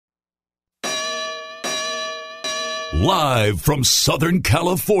Live from Southern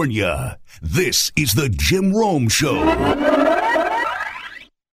California, this is the Jim Rome Show.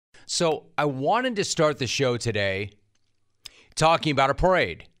 So I wanted to start the show today talking about a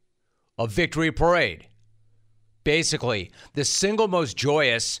parade, a victory parade. Basically, the single most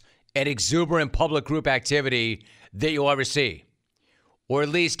joyous and exuberant public group activity that you'll ever see. Or at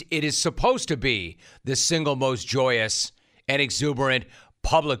least it is supposed to be the single most joyous and exuberant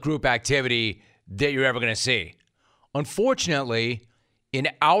public group activity that you're ever going to see. Unfortunately, in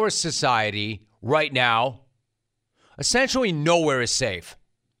our society right now, essentially nowhere is safe.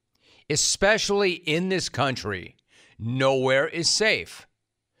 Especially in this country, nowhere is safe.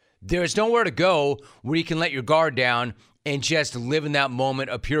 There's nowhere to go where you can let your guard down and just live in that moment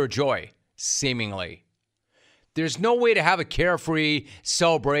of pure joy, seemingly. There's no way to have a carefree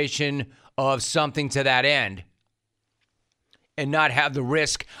celebration of something to that end and not have the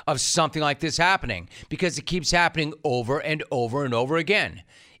risk of something like this happening, because it keeps happening over and over and over again.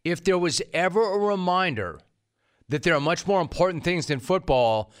 If there was ever a reminder that there are much more important things than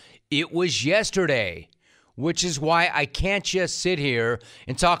football, it was yesterday, which is why I can't just sit here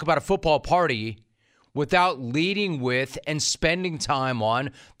and talk about a football party without leading with and spending time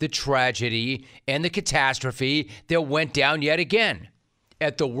on the tragedy and the catastrophe that went down yet again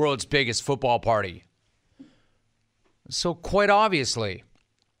at the world's biggest football party. So quite obviously,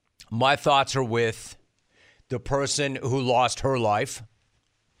 my thoughts are with the person who lost her life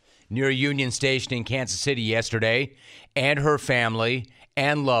near Union Station in Kansas City yesterday, and her family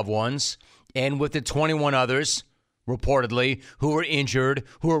and loved ones, and with the 21 others, reportedly, who were injured,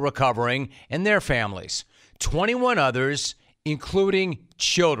 who are recovering, and their families. 21 others, including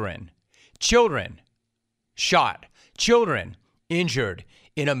children. Children shot. Children injured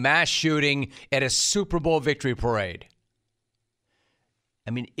in a mass shooting at a Super Bowl victory parade. I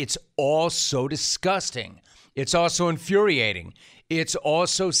mean, it's all so disgusting. It's also infuriating. It's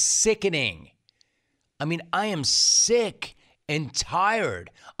also sickening. I mean, I am sick and tired.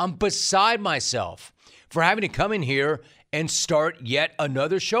 I'm beside myself for having to come in here and start yet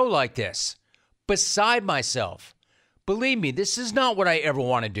another show like this. Beside myself. Believe me, this is not what I ever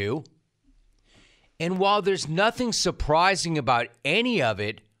want to do. And while there's nothing surprising about any of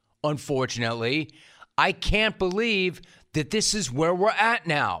it, unfortunately, I can't believe that this is where we're at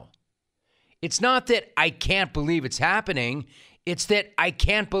now. It's not that I can't believe it's happening. It's that I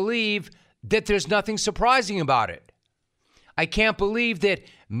can't believe that there's nothing surprising about it. I can't believe that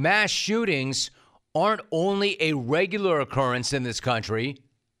mass shootings aren't only a regular occurrence in this country.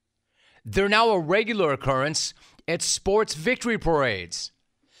 They're now a regular occurrence at sports victory parades.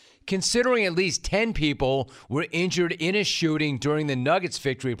 Considering at least 10 people were injured in a shooting during the Nuggets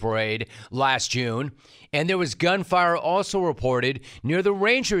victory parade last June, and there was gunfire also reported near the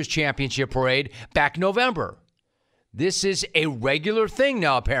Rangers championship parade back November. This is a regular thing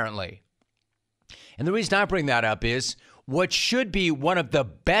now, apparently. And the reason I bring that up is what should be one of the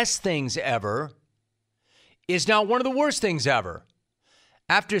best things ever is now one of the worst things ever.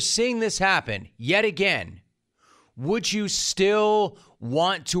 After seeing this happen yet again, would you still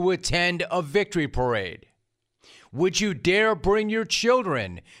want to attend a victory parade? Would you dare bring your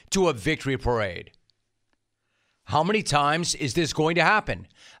children to a victory parade? How many times is this going to happen?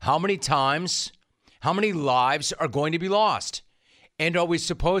 How many times, how many lives are going to be lost? And are we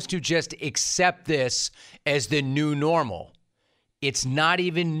supposed to just accept this as the new normal? It's not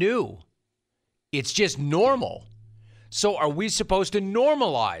even new. It's just normal. So are we supposed to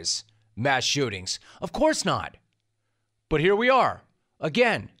normalize mass shootings? Of course not. But here we are,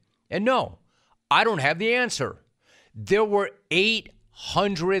 again. And no, I don't have the answer. There were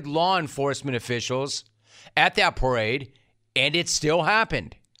 800 law enforcement officials at that parade, and it still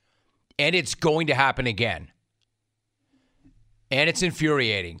happened. And it's going to happen again. And it's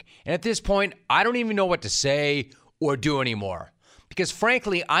infuriating. And at this point, I don't even know what to say or do anymore. Because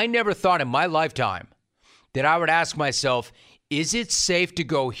frankly, I never thought in my lifetime that I would ask myself, is it safe to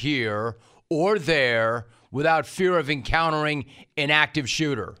go here or there without fear of encountering an active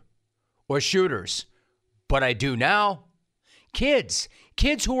shooter or shooters? But I do now. Kids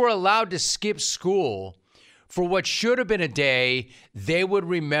who were allowed to skip school for what should have been a day they would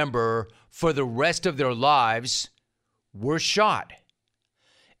remember for the rest of their lives were shot.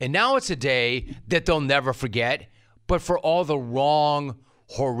 And now it's a day that they'll never forget, but for all the wrong,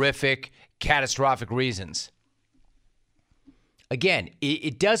 horrific, catastrophic reasons. Again,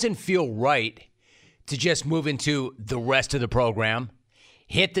 it doesn't feel right to just move into the rest of the program,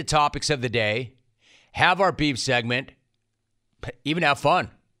 hit the topics of the day, have our beef segment, even have fun,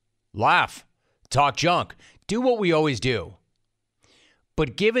 laugh, talk junk, do what we always do.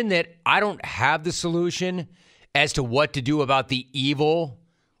 But given that I don't have the solution, as to what to do about the evil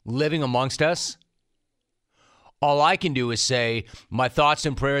living amongst us? All I can do is say my thoughts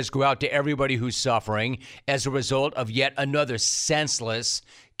and prayers go out to everybody who's suffering as a result of yet another senseless,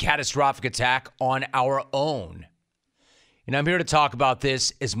 catastrophic attack on our own. And I'm here to talk about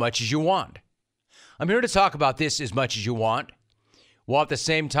this as much as you want. I'm here to talk about this as much as you want, while at the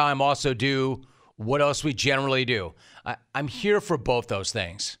same time also do what else we generally do. I'm here for both those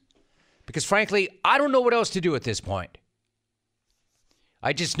things. Because frankly, I don't know what else to do at this point.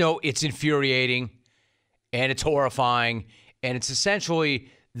 I just know it's infuriating, and it's horrifying, and it's essentially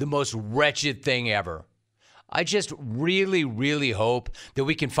the most wretched thing ever. I just really, really hope that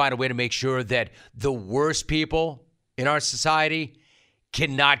we can find a way to make sure that the worst people in our society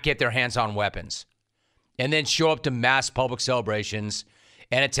cannot get their hands on weapons and then show up to mass public celebrations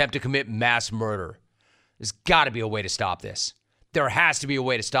and attempt to commit mass murder. There's got to be a way to stop this. There has to be a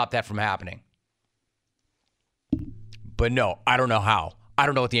way to stop that from happening. But no, I don't know how. I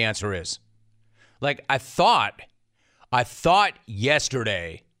don't know what the answer is. Like, I thought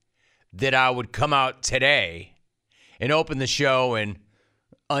yesterday that I would come out today and open the show and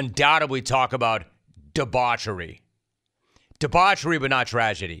undoubtedly talk about debauchery. Debauchery, but not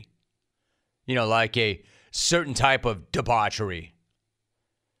tragedy. You know, like a certain type of debauchery.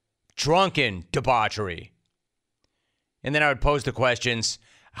 Drunken debauchery. And then I would pose the questions,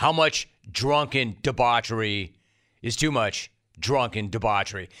 how much drunken debauchery is too much drunken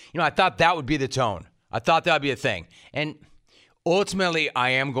debauchery? You know, I thought that would be the tone. I thought that would be a thing. And ultimately, I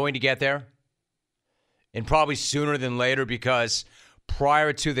am going to get there. And probably sooner than later, because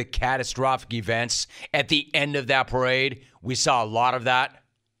prior to the catastrophic events at the end of that parade, we saw a lot of that.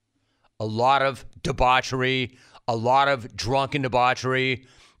 A lot of debauchery, a lot of drunken debauchery,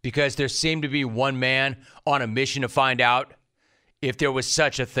 because there seemed to be one man on a mission to find out if there was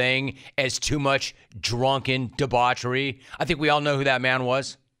such a thing as too much drunken debauchery. I think we all know who that man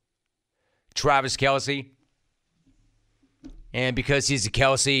was. Travis Kelce. And because he's a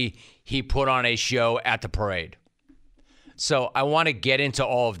Kelce, he put on a show at the parade. So I want to get into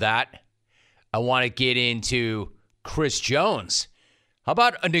all of that. I want to get into Chris Jones. How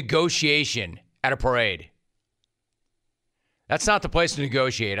about a negotiation at a parade? That's not the place to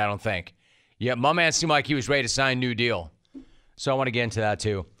negotiate, I don't think. Yeah, my man seemed like he was ready to sign a new deal. So I want to get into that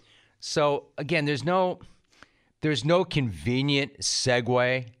too. So again, there's no convenient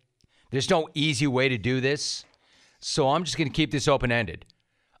segue. There's no easy way to do this. So I'm just going to keep this open-ended.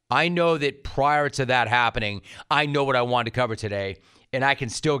 I know that prior to that happening, I know what I wanted to cover today, and I can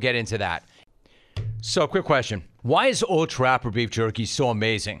still get into that. So quick question. Why is Old Trapper beef jerky so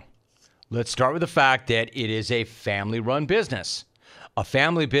amazing? Let's start with the fact that it is a family-run business. A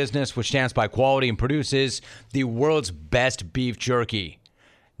family business which stands by quality and produces the world's best beef jerky.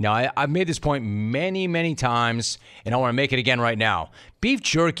 Now, I've made this point many, many times, and I want to make it again right now. Beef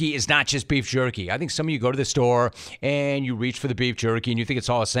jerky is not just beef jerky. I think some of you go to the store and you reach for the beef jerky and you think it's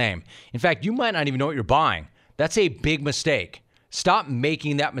all the same. In fact, you might not even know what you're buying. That's a big mistake. Stop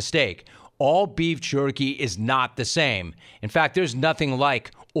making that mistake. All beef jerky is not the same. In fact, there's nothing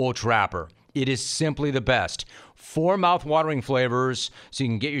like Old Trapper. It is simply the best. 4 mouth-watering flavors, so you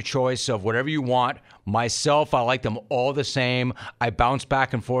can get your choice of whatever you want. Myself, I like them all the same. I bounce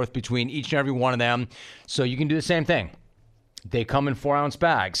back and forth between each and every one of them, so you can do the same thing. They come in 4-ounce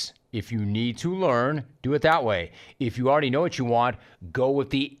bags. If you need to learn, do it that way. If you already know what you want, go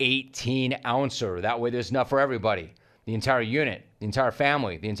with the 18-ouncer. That way there's enough for everybody, the entire unit, the entire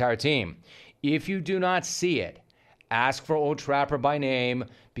family, the entire team. If you do not see it, ask for Old Trapper by name,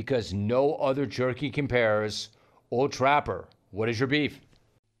 because no other jerky compares. Old Trapper, what is your beef?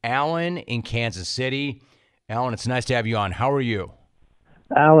 Alan in Kansas City. Alan, it's nice to have you on. How are you?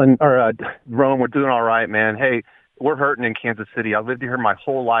 Alan, Rome, we're doing all right, man. Hey, we're hurting in Kansas City. I lived here my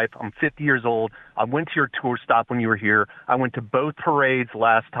whole life. I'm 50 years old. I went to your tour stop when you were here. I went to both parades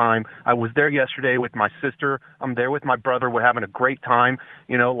last time. I was there yesterday with my sister. I'm there with my brother. We're having a great time,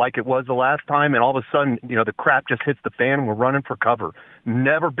 like it was the last time. And all of a sudden, the crap just hits the fan and we're running for cover.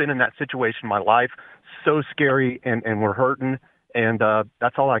 Never been in that situation in my life. So scary, and we're hurting. And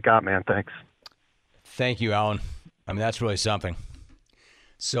that's all I got, man. Thanks. Thank you, Alan. I mean, that's really something.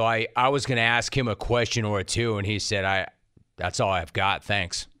 So I was going to ask him a question or two, and he said, that's all I've got,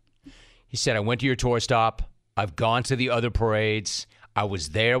 thanks. He said, I went to your tour stop. I've gone to the other parades. I was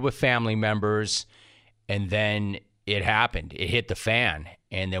there with family members, and then it happened. It hit the fan,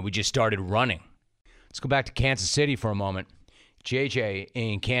 and then we just started running. Let's go back to Kansas City for a moment. JJ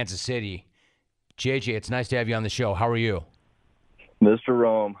in Kansas City. JJ, it's nice to have you on the show. How are you? Mr.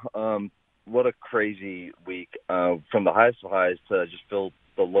 Rome, what a crazy week. From the highest of highs to just feel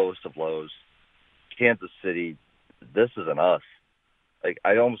the lowest of lows. Kansas City, this isn't us. Like,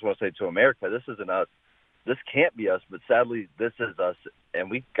 I almost want to say to America, this isn't us. This can't be us, but sadly, this is us,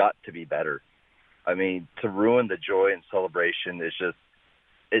 and we've got to be better. I mean, to ruin the joy and celebration is just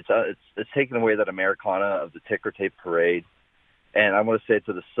it's taking away that Americana of the ticker tape parade. And I want to say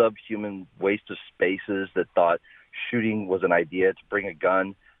to the subhuman waste of spaces that thought shooting was an idea, to bring a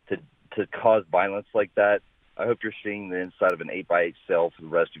gun to cause violence like that. I hope you're seeing the inside of an 8x8 cell for the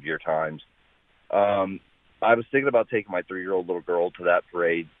rest of your times. I was thinking about taking my 3-year-old little girl to that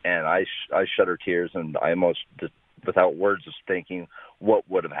parade, and I shed her tears, and I almost, just without words, was thinking what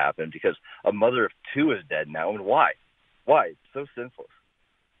would have happened, because a mother of 2 is dead now, and why? Why? It's so senseless.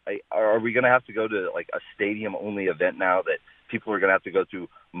 Are we going to have to go to like a stadium-only event now that people are going to have to go through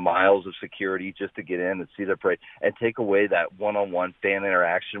miles of security just to get in and see their parade, and take away that one-on-one fan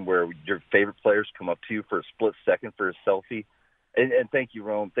interaction where your favorite players come up to you for a split second for a selfie? And thank you,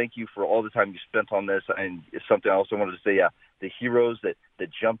 Rome. Thank you for all the time you spent on this. And it's something I also wanted to say, the heroes that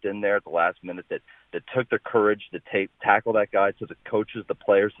jumped in there at the last minute, that took the courage to tackle that guy, to the coaches, the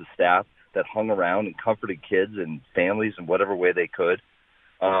players, the staff that hung around and comforted kids and families in whatever way they could.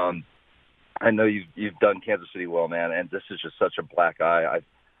 I know you've done Kansas City well, man, and this is just such a black eye.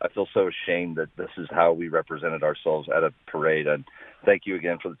 I feel so ashamed that this is how we represented ourselves at a parade. And thank you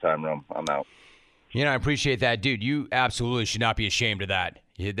again for the time, Rome. I'm out. You know, I appreciate that. Dude, you absolutely should not be ashamed of that.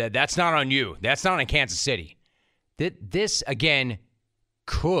 That's not on you. That's not on Kansas City. This, again,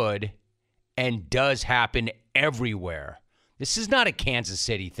 could and does happen everywhere. This is not a Kansas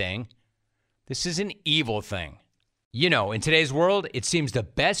City thing. This is an evil thing. You know, in today's world, it seems the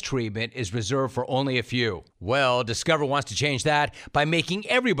best treatment is reserved for only a few. Well, Discover wants to change that by making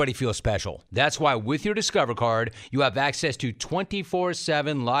everybody feel special. That's why with your Discover card, you have access to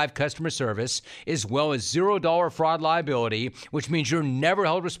 24/7 live customer service, as well as $0 fraud liability, which means you're never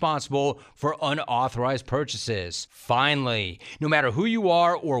held responsible for unauthorized purchases. Finally, no matter who you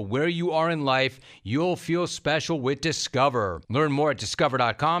are or where you are in life, you'll feel special with Discover. Learn more at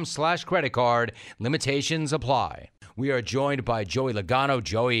discover.com/creditcard. Limitations apply. We are joined by Joey Logano.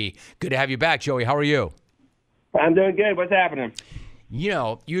 Joey, good to have you back. Joey, how are you? I'm doing good. What's happening? You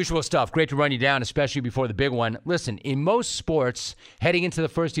know, usual stuff. Great to run you down, especially before the big one. Listen, in most sports, heading into the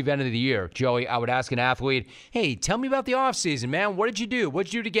first event of the year, Joey, I would ask an athlete, hey, tell me about the offseason, man. What did you do? What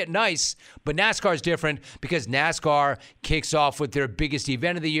did you do to get nice? But NASCAR is different because NASCAR kicks off with their biggest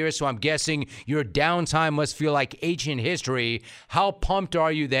event of the year, so I'm guessing your downtime must feel like ancient history. How pumped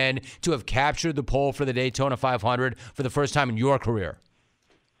are you then to have captured the pole for the Daytona 500 for the first time in your career?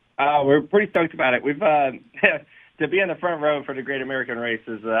 We're pretty stoked about it. We've to be in the front row for the Great American Race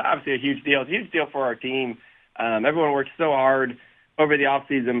is obviously a huge deal. It's a huge deal for our team. Everyone worked so hard over the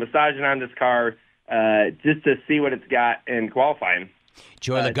offseason, massaging on this car just to see what it's got in qualifying.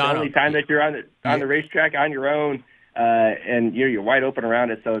 Joey Logano. It's the only time that you're on the racetrack on your own, and you're wide open around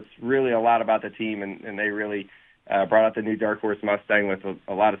it. So it's really a lot about the team, and they really brought out the new Dark Horse Mustang with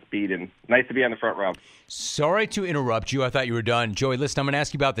a lot of speed, and nice to be on the front row. Sorry to interrupt you. I thought you were done. Joey, listen, I'm going to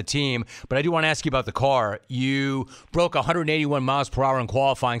ask you about the team, but I do want to ask you about the car. You broke 181 miles per hour in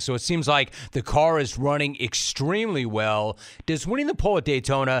qualifying, so it seems like the car is running extremely well. Does winning the pole at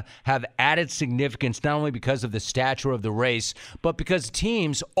Daytona have added significance, not only because of the stature of the race, but because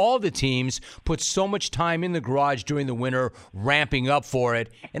teams, all the teams, put so much time in the garage during the winter ramping up for it?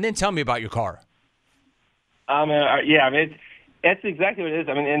 And then tell me about your car. That's exactly what it is.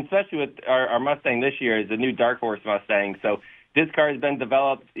 I mean, and especially with our Mustang this year is the new Dark Horse Mustang. So this car has been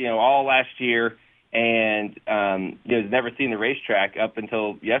developed, all last year, and has never seen the racetrack up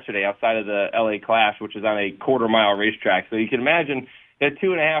until yesterday outside of the LA Clash, which is on a quarter-mile racetrack. So you can imagine that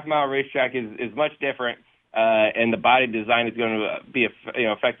 2.5-mile racetrack is much different, and the body design is going to be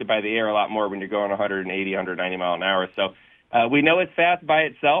affected by the air a lot more when you're going 180, 190 mile an hour. So we know it's fast by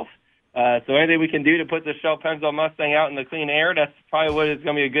itself. So anything we can do to put the Shell Pennzoil Mustang out in the clean air, that's probably what is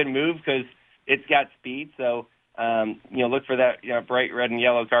going to be a good move because it's got speed. So, look for that bright red and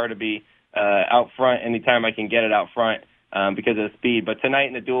yellow car to be out front anytime I can get it out front because of the speed. But tonight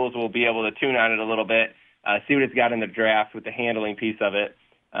in the duels, we'll be able to tune on it a little bit, see what it's got in the draft with the handling piece of it.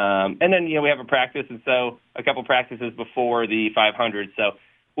 And then, we have a practice, and so a couple practices before the 500. So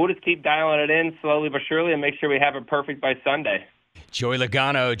we'll just keep dialing it in slowly but surely and make sure we have it perfect by Sunday. Joey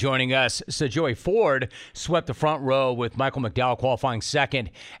Logano joining us. So, Joey, Ford swept the front row with Michael McDowell qualifying second.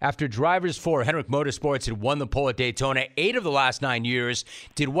 After drivers for Hendrick Motorsports had won the pole at Daytona 8 of the last 9 years,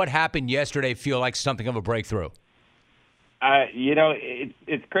 did what happened yesterday feel like something of a breakthrough?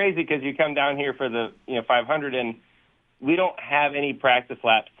 It's crazy because you come down here for the 500 and we don't have any practice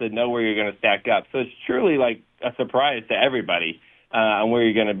laps to know where you're going to stack up. So it's truly like a surprise to everybody. on where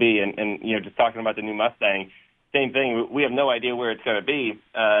you're going to be. And just talking about the new Mustang, same thing. We have no idea where it's going to be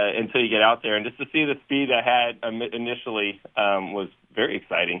until you get out there. And just to see the speed I had initially was very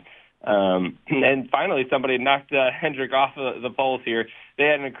exciting. And finally, somebody knocked Hendrick off the poles here. They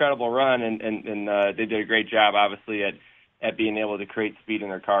had an incredible run, and they did a great job, obviously, at being able to create speed in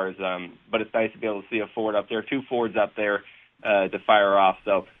their cars. But it's nice to be able to see a Ford up there, 2 Fords up there to fire off.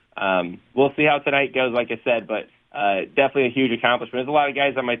 So we'll see how tonight goes, like I said, but definitely a huge accomplishment. There's a lot of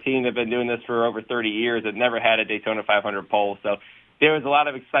guys on my team that have been doing this for over 30 years that never had a Daytona 500 pole. So there was a lot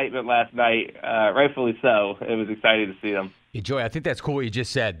of excitement last night, rightfully so. It was exciting to see them. Hey, Joey, I think that's cool what you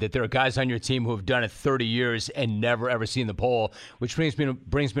just said, that there are guys on your team who have done it 30 years and never, ever seen the pole, which brings me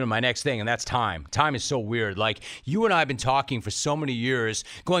to my next thing, and that's time. Time is so weird. Like, you and I have been talking for so many years,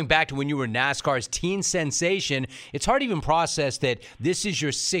 going back to when you were NASCAR's teen sensation. It's hard to even process that this is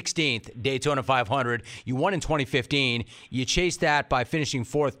your 16th Daytona 500. You won in 2015. You chased that by finishing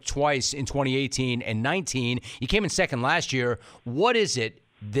 4th twice in 2018 and 19. You came in 2nd last year. What is it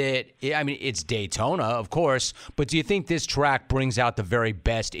that, I mean, it's Daytona, of course, but do you think this track brings out the very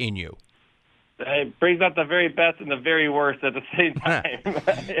best in you? It brings out the very best and the very worst at the same time.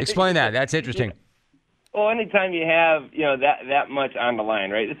 Explain that. That's interesting. Well, anytime you have, that much on the line,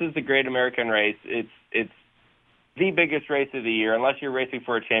 right? This is the Great American Race. It's the biggest race of the year, unless you're racing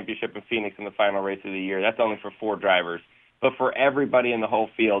for a championship in Phoenix in the final race of the year. That's only for 4 drivers. But for everybody in the whole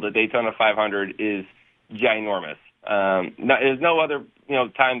field, the Daytona 500 is ginormous. There's no other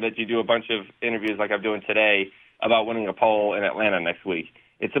time that you do a bunch of interviews like I'm doing today about winning a pole in Atlanta next week.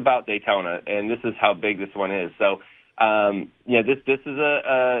 It's about Daytona, and this is how big this one is. So, this is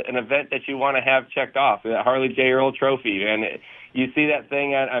an event that you want to have checked off, the Harley J. Earl Trophy. And you see that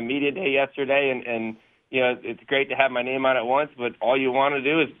thing on media day yesterday, and it's great to have my name on it once, but all you want to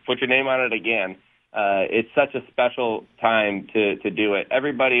do is put your name on it again. It's such a special time to do it.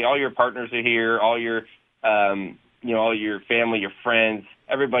 Everybody, all your partners are here, all your all your family, your friends,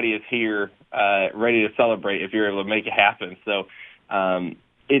 everybody is here ready to celebrate if you're able to make it happen. So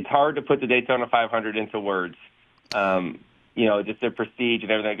it's hard to put the Daytona 500 into words, just the prestige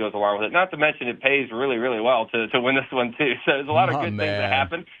and everything that goes along with it. Not to mention it pays really, really well to win this one, too. So there's a lot of good things that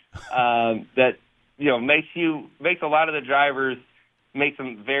happen that makes a lot of the drivers make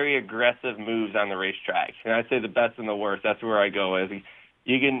some very aggressive moves on the racetrack. And I'd say the best and the worst, that's where I go with.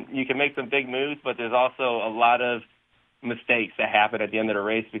 You can make some big moves, but there's also a lot of mistakes that happen at the end of the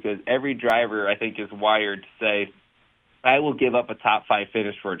race because every driver, I think, is wired to say, I will give up a top 5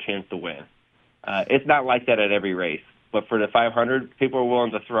 finish for a chance to win. It's not like that at every race. But for the 500, people are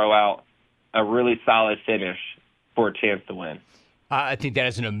willing to throw out a really solid finish for a chance to win. I think that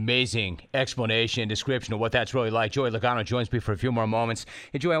is an amazing explanation and description of what that's really like. Joey Logano joins me for a few more moments.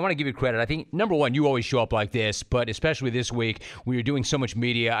 Hey, Joey, I want to give you credit. I think, number one, you always show up like this, but especially this week when you're doing so much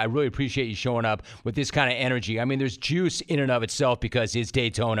media, I really appreciate you showing up with this kind of energy. I mean, there's juice in and of itself because it's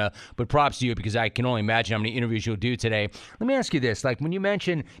Daytona, but props to you because I can only imagine how many interviews you'll do today. Let me ask you this. Like, when you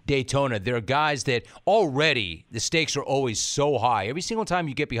mention Daytona, there are guys that already the stakes are always so high. Every single time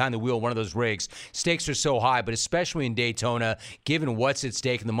you get behind the wheel of one of those rigs, stakes are so high, but especially in Daytona, given what's at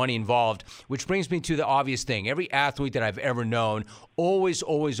stake and the money involved, which brings me to the obvious thing. Every athlete that I've ever known always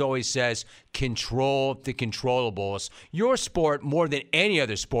says, control the controllables. Your sport, more than any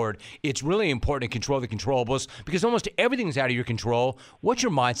other sport, it's really important to control the controllables because almost everything's out of your control. What's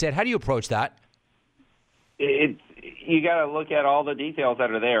your mindset? How do you approach that? You got to look at all the details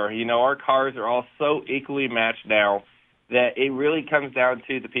that are there. Our cars are all so equally matched now that it really comes down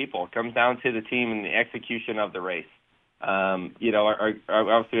to the people. It comes down to the team and the execution of the race.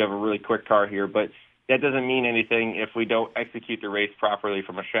 Obviously we have a really quick car here, but that doesn't mean anything if we don't execute the race properly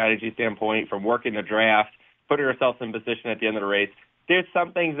from a strategy standpoint, from working the draft, putting ourselves in position at the end of the race. There's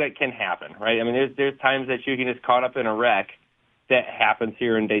some things that can happen, right? I mean, there's times that you can just caught up in a wreck that happens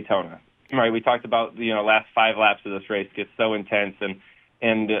here in Daytona, right? We talked about, last 5 laps of this race gets so intense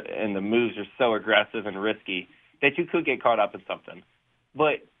and the moves are so aggressive and risky that you could get caught up in something.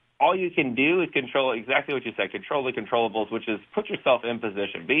 But all you can do is control exactly what you said, control the controllables, which is put yourself in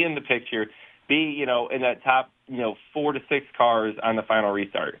position, be in the picture, be, in that top, 4 to 6 cars on the final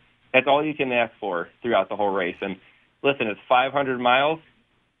restart. That's all you can ask for throughout the whole race. And listen, it's 500 miles.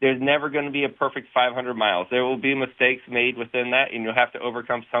 There's never going to be a perfect 500 miles. There will be mistakes made within that, and you'll have to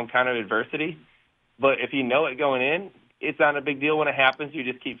overcome some kind of adversity. But if you know it going in, it's not a big deal when it happens. You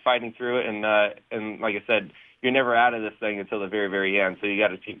just keep fighting through it. And like I said, you're never out of this thing until the very, very end. So you got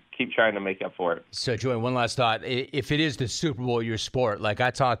to keep trying to make up for it. So, Joey, one last thought. If it is the Super Bowl, your sport, like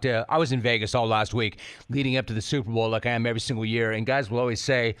I was in Vegas all last week leading up to the Super Bowl like I am every single year, and guys will always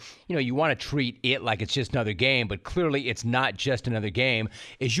say, you want to treat it like it's just another game, but clearly it's not just another game.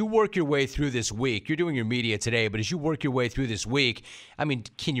 As you work your way through this week, you're doing your media today, but as you work your way through this week, I mean,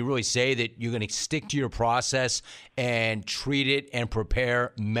 can you really say that you're going to stick to your process and treat it and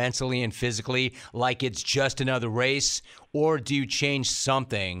prepare mentally and physically like it's just another race, or do you change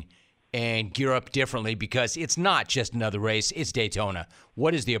something and gear up differently because it's not just another race, it's Daytona?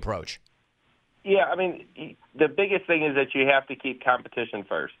 What is the approach? Yeah, I mean, the biggest thing is that you have to keep competition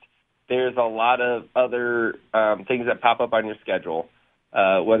first. There's a lot of other things that pop up on your schedule,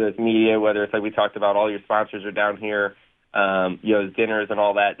 whether it's media, whether it's like we talked about, all your sponsors are down here, dinners and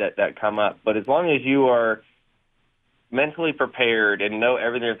all that come up. But as long as you are mentally prepared and know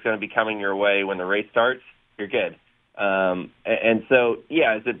everything that's going to be coming your way when the race starts, you're good. And so,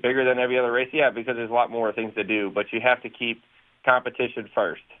 yeah, is it bigger than every other race? Yeah, because there's a lot more things to do, but you have to keep competition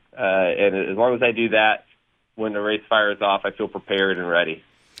first. And as long as I do that, when the race fires off, I feel prepared and ready.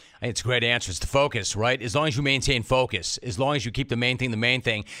 It's a great answer. It's the focus, right? As long as you maintain focus, as long as you keep the main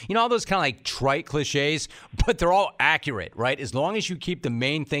thing. All those kind of like trite cliches, but they're all accurate, right? As long as you keep the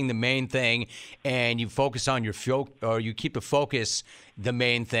main thing, and you focus on you keep the focus the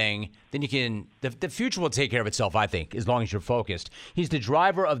main thing, then you can, the future will take care of itself, I think, as long as you're focused. He's the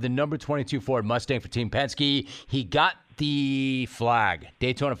driver of the number 22 Ford Mustang for Team Penske. He got the flag,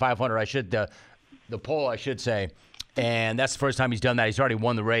 Daytona 500, the pole, I should say. And that's the first time he's done that. He's already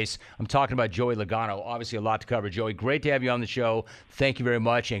won the race. I'm talking about Joey Logano. Obviously, a lot to cover. Joey, great to have you on the show. Thank you very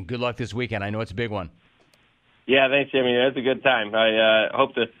much, and good luck this weekend. I know it's a big one. Yeah, thanks, Jimmy. It's a good time. I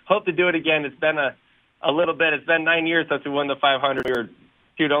hope to do it again. It's been a little bit. It's been 9 years since we won the 500.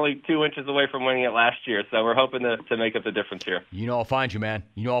 We were only 2 inches away from winning it last year, so we're hoping to make up the difference here. I'll find you, man.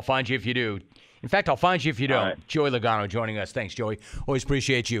 I'll find you if you do. In fact, I'll find you if you don't. Right. Joey Logano joining us. Thanks, Joey. Always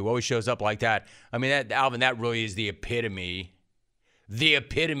appreciate you. Always shows up like that. I mean, Alvin, that really is the epitome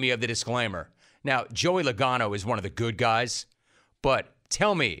of the disclaimer. Now, Joey Logano is one of the good guys, but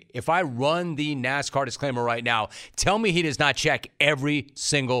tell me, if I run the NASCAR disclaimer right now, tell me he does not check every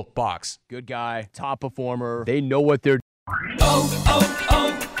single box. Good guy, top performer. They know what they're doing.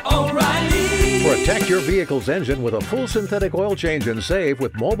 O'Reilly. Protect your vehicle's engine with a full synthetic oil change and save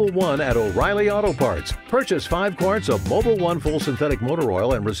with Mobil 1 at O'Reilly Auto Parts. Purchase 5 quarts of Mobil 1 full synthetic motor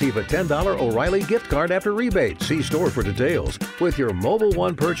oil and receive a $10 O'Reilly gift card after rebate. See store for details. With your Mobil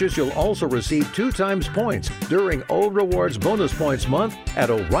 1 purchase, you'll also receive 2 times points during O Rewards Bonus Points Month at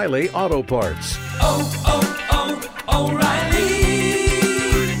O'Reilly Auto Parts. O'Reilly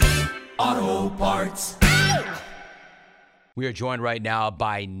Auto Parts. We are joined right now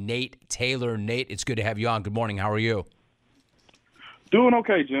by Nate Taylor. Nate, it's good to have you on. Good morning. How are you? Doing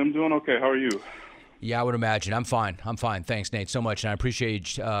okay, Jim. Doing okay. How are you? Yeah, I would imagine. I'm fine. Thanks, Nate, so much. And I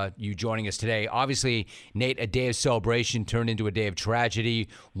appreciate you joining us today. Obviously, Nate, a day of celebration turned into a day of tragedy.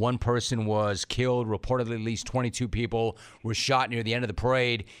 One person was killed. Reportedly, at least 22 people were shot near the end of the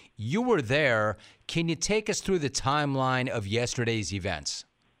parade. You were there. Can you take us through the timeline of yesterday's events?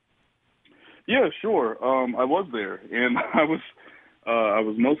 Yeah, sure. I was there, and I was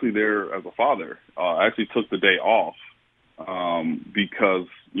mostly there as a father. I actually took the day off because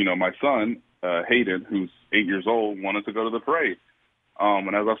my son Hayden, who's 8 years old, wanted to go to the parade.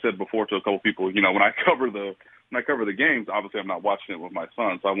 And as I've said before to a couple people, when I cover the games, obviously I'm not watching it with my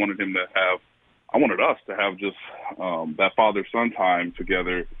son, so I wanted us to have just that father-son time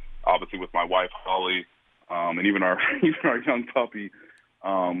together. Obviously with my wife Holly, and even our young puppy.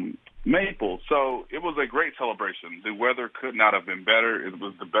 Maple. So it was a great celebration. The weather could not have been better. It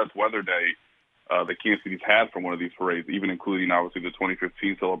was the best weather day that Kansas City's had for one of these parades, even including obviously the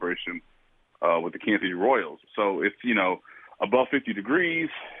 2015 celebration with the Kansas City Royals. So it's, above 50 degrees.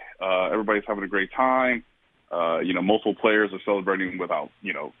 Everybody's having a great time. Multiple players are celebrating without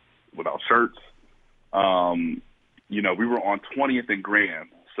shirts. We were on 20th and Grand.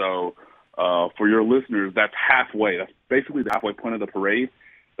 So for your listeners, that's halfway. That's basically the halfway point of the parade.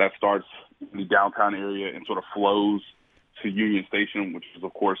 That starts in the downtown area and sort of flows to Union Station, which is,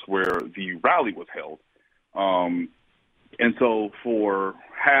 of course, where the rally was held. And so for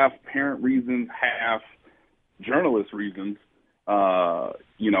half parent reasons, half journalist reasons,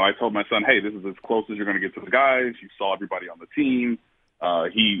 I told my son, hey, this is as close as you're going to get to the guys. You saw everybody on the team.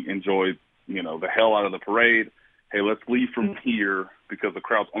 He enjoyed, the hell out of the parade. Hey, let's leave from here because the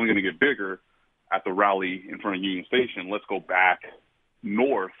crowd's only going to get bigger at the rally in front of Union Station. Let's go back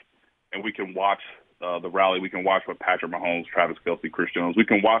north, and we can watch the rally. We can watch what Patrick Mahomes, Travis Kelce, Chris Jones, we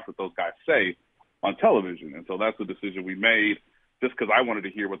can watch what those guys say on television. And so that's the decision we made, just because I wanted to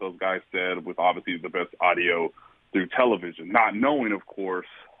hear what those guys said with obviously the best audio through television, not knowing, of course,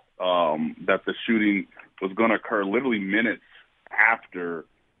 that the shooting was going to occur literally minutes after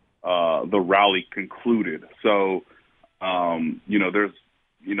the rally concluded. So, there's,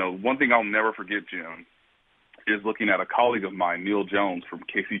 one thing I'll never forget, Jim, is looking at a colleague of mine, Neil Jones from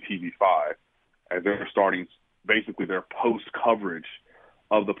KCTV5, as they're starting basically their post coverage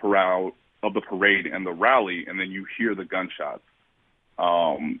of the parade and the rally, and then you hear the gunshots,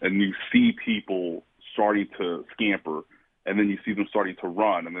 and you see people starting to scamper, and then you see them starting to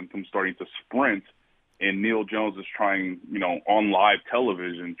run, and then them starting to sprint. And Neil Jones is trying, on live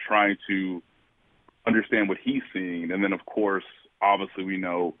television, trying to understand what he's seeing. And then, of course, obviously we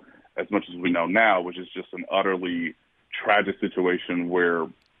know as much as we know now, which is just an utterly tragic situation where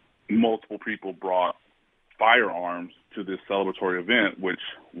multiple people brought firearms to this celebratory event, which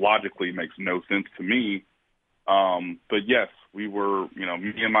logically makes no sense to me. But yes, we were,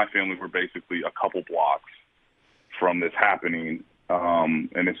 me and my family were basically a couple blocks from this happening.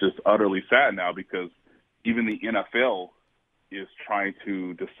 And it's just utterly sad now because even the NFL is trying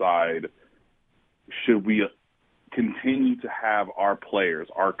to decide, should we continue to have our players,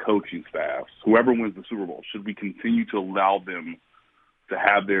 our coaching staffs, whoever wins the Super Bowl, should we continue to allow them to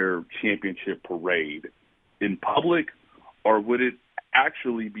have their championship parade in public, or would it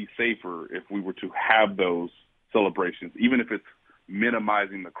actually be safer if we were to have those celebrations, even if it's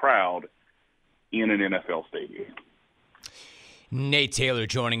minimizing the crowd, in an NFL stadium? Nate Taylor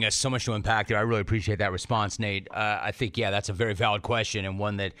joining us. So much to unpack there. I really appreciate that response, Nate. I think, that's a very valid question and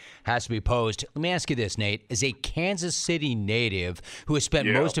one that has to be posed. Let me ask you this, Nate. As a Kansas City native who has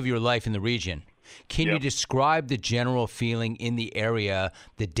spent most of your life in the region, can you describe the general feeling in the area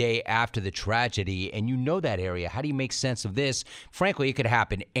the day after the tragedy? And you know that area. How do you make sense of this? Frankly, it could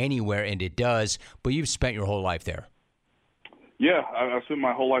happen anywhere, and it does, but you've spent your whole life there. Yeah, I spent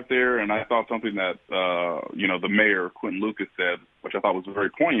my whole life there, and I thought something that, the mayor, Quentin Lucas, said, which I thought was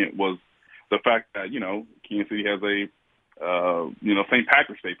very poignant, was the fact that, Kansas City has a, St.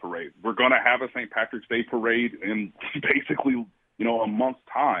 Patrick's Day parade. We're going to have a St. Patrick's Day parade in basically, a month's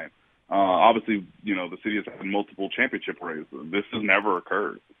time. Obviously, the city has had multiple championship parades. This has never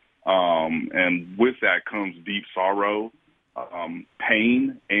occurred. And with that comes deep sorrow,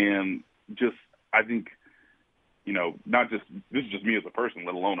 pain, and just, I think, not just, this is just me as a person,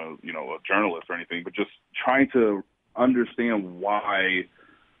 let alone a journalist or anything, but just trying to understand why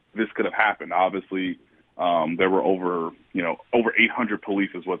this could have happened. Obviously, there were over 800 police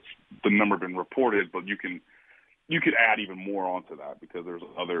is what's the number been reported, but you could add even more onto that because there's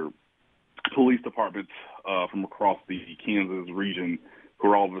other police departments from across the Kansas region who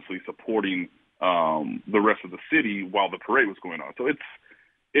are obviously supporting the rest of the city while the parade was going on. So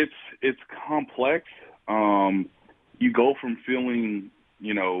it's complex. You go from feeling,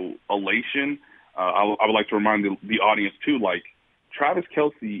 elation. I would like to remind the audience too, like Travis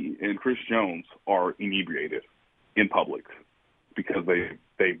Kelce and Chris Jones are inebriated in public because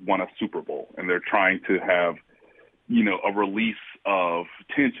they won a Super Bowl and they're trying to have, a release of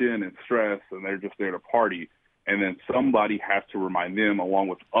tension and stress, and they're just there to party. And then somebody has to remind them, along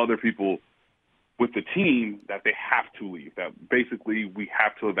with other people with the team, that they have to leave, that basically we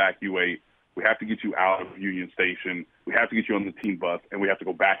have to evacuate. We have to get you out of Union Station. We have to get you on the team bus, and we have to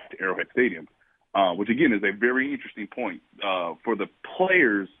go back to Arrowhead Stadium, which, again, is a very interesting point for the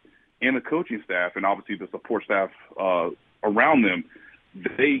players and the coaching staff and obviously the support staff around them.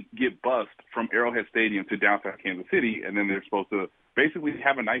 They get bused from Arrowhead Stadium to downtown Kansas City, and then they're supposed to basically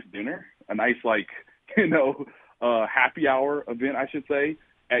have a nice dinner, a nice, happy hour event, I should say,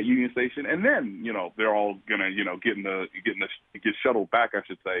 at Union Station. And then, they're all going to, get shuttled back, I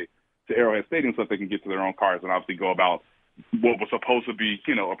should say, to Arrowhead Stadium so that they can get to their own cars and obviously go about what was supposed to be,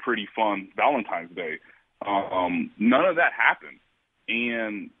 a pretty fun Valentine's Day. None of that happened.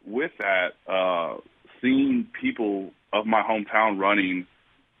 And with that, seeing people of my hometown running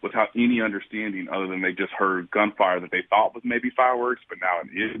without any understanding other than they just heard gunfire that they thought was maybe fireworks, but now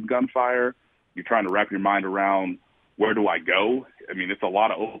it is gunfire. You're trying to wrap your mind around, where do I go? I mean, it's a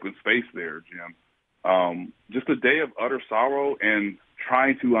lot of open space there, Jim. Just a day of utter sorrow and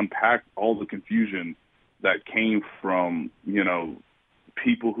trying to unpack all the confusion that came from,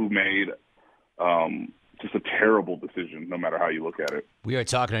 people who made just a terrible decision, no matter how you look at it. We are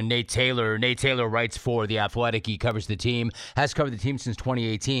talking to Nate Taylor. Nate Taylor writes for The Athletic. He covers the team, has covered the team since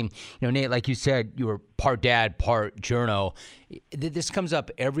 2018. Nate, like you said, you were part dad, part journo. This comes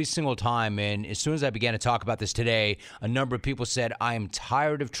up every single time, and as soon as I began to talk about this today, a number of people said, I am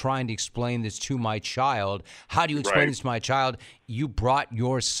tired of trying to explain this to my child. How do you explain this to my child? You brought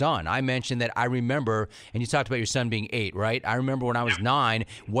your son. I mentioned that I remember, and you talked about your son being 8, right? I remember when I was 9,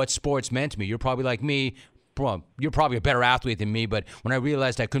 what sports meant to me. You're probably like me. Well, you're probably a better athlete than me, but when I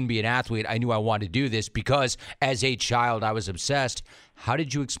realized I couldn't be an athlete, I knew I wanted to do this because as a child, I was obsessed. How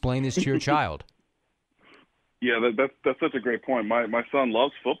did you explain this to your child? Yeah, that's such a great point. My son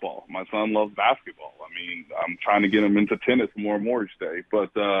loves football. My son loves basketball. I mean, I'm trying to get him into tennis more and more each day.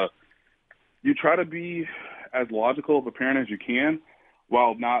 But you try to be as logical of a parent as you can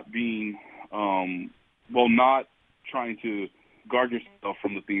while not being not trying to guard yourself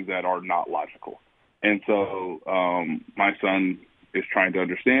from the things that are not logical. And so my son is trying to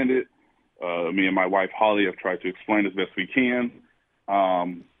understand it. Me and my wife, Holly, have tried to explain as best we can.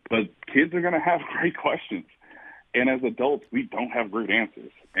 But kids are going to have great questions. And as adults, we don't have great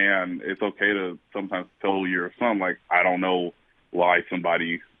answers. And it's okay to sometimes tell your son, like, I don't know why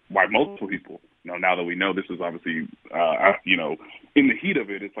multiple people, now that we know this is obviously, in the heat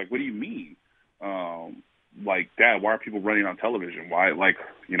of it, it's like, what do you mean? Like, Dad, why are people running on television? Why, we're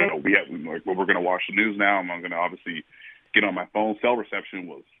going to watch the news now. I'm going to obviously get on my phone. Cell reception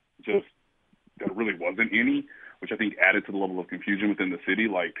was just, there really wasn't any, which I think added to the level of confusion within the city,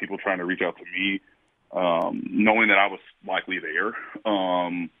 like people trying to reach out to me, knowing that I was likely there,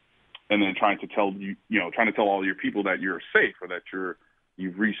 and then trying to tell all your people that you're safe or that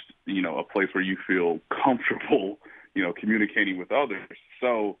you've reached, a place where you feel comfortable, communicating with others.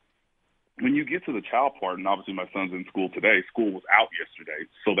 So when you get to the child part, and obviously my son's in school today, school was out yesterday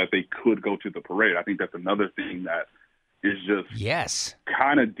so that they could go to the parade. I think that's another thing that is just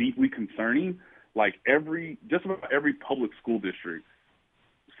kind of deeply concerning. Like just about every public school district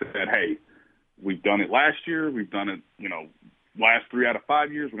said, hey, we've done it last year. We've done it, last 3 out of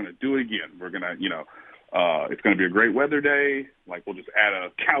 5 years. We're going to do it again. We're going to, it's going to be a great weather day. Like we'll just add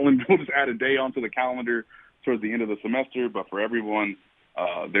a calendar. We'll just add a day onto the calendar towards the end of the semester. But for everyone,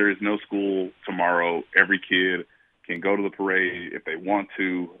 there is no school tomorrow. Every kid can go to the parade if they want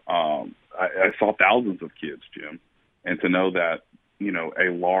to. I saw thousands of kids, Jim, and to know that,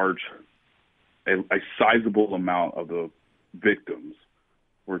 a sizable amount of the victims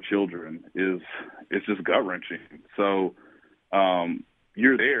were children it's just gut-wrenching. So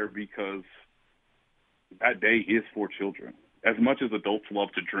you're there because that day is for children. As much as adults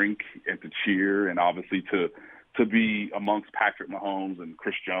love to drink and to cheer and obviously to be amongst Patrick Mahomes and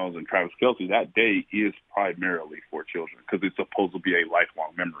Chris Jones and Travis Kelce, that day is primarily for children because it's supposed to be a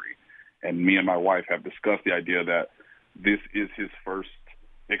lifelong memory. And me and my wife have discussed the idea that this is his first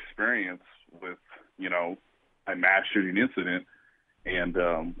experience with, a mass shooting incident. And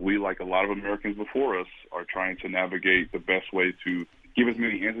we, like a lot of Americans before us, are trying to navigate the best way to give as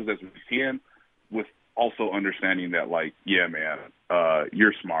many answers as we can with also understanding that,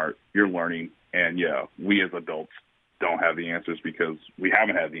 you're smart, you're learning, and, we as adults don't have the answers because we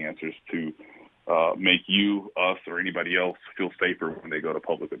haven't had the answers to make you, us, or anybody else feel safer when they go to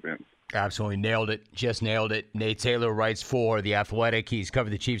public events. Absolutely nailed it. Just nailed it. Nate Taylor writes for The Athletic. He's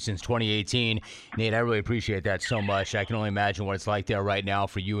covered the Chiefs since 2018. Nate, I really appreciate that so much. I can only imagine what it's like there right now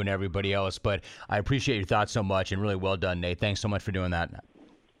for you and everybody else, but I appreciate your thoughts so much, and really well done, Nate. Thanks so much for doing that.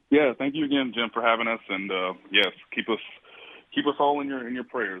 Yeah, thank you again, Jim, for having us, and yes, keep us all in your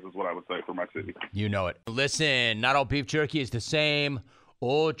prayers is what I would say for my city. You know it. Listen, not all beef jerky is the same.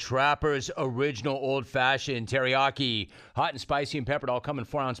 Old Trapper's original old-fashioned teriyaki, hot and spicy and peppered, all come in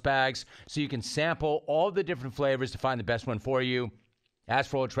 4-ounce bags, so you can sample all the different flavors to find the best one for you. Ask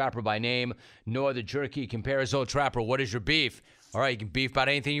for Old Trapper by name. No other jerky compares. Old Trapper, what is your beef? All right, you can beef about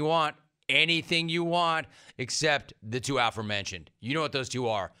anything you want, except the two aforementioned. You know what those two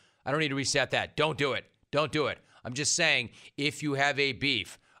are. I don't need to reset that. Don't do it. Don't do it. I'm just saying, if you have a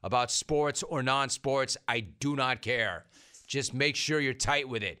beef about sports or non-sports, I do not care. Just make sure you're tight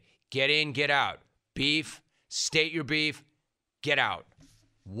with it. Get in, get out. Beef, state your beef, get out.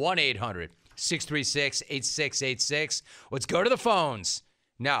 1-800-636-8686. Let's go to the phones.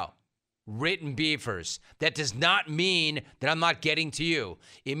 Now, written beefers. That does not mean that I'm not getting to you.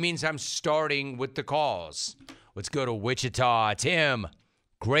 It means I'm starting with the calls. Let's go to Wichita. Tim,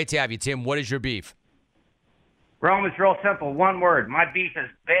 great to have you. Tim, what is your beef? Rome, it's real simple. One word. My beef is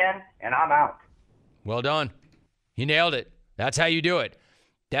Ben, and I'm out. Well done. He nailed it. That's how you do it.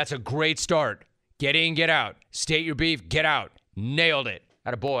 That's a great start. Get in, get out. State your beef, get out. Nailed it.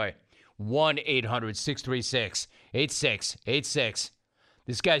 Attaboy. 1-800-636-8686.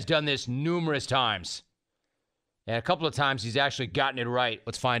 This guy's done this numerous times. And a couple of times he's actually gotten it right.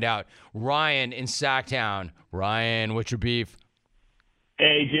 Let's find out. Ryan in Sacktown. Ryan, what's your beef?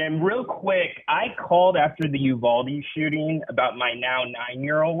 Hey, Jim, real quick, I called after the Uvalde shooting about my now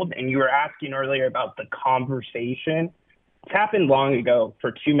 9-year-old, and you were asking earlier about the conversation. It's happened long ago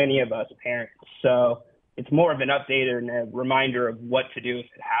for too many of us parents, so it's more of an update and a reminder of what to do if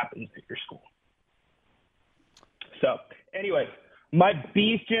it happens at your school. So, anyway, my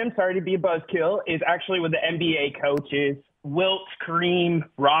beef, Jim, sorry to be a buzzkill, is actually with the NBA coaches. Wilt, Kareem,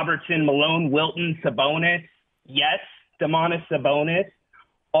 Robertson, Malone, Wilton, Sabonis. Yes, Domantas Sabonis.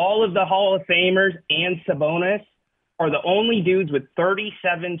 All of the Hall of Famers and Sabonis are the only dudes with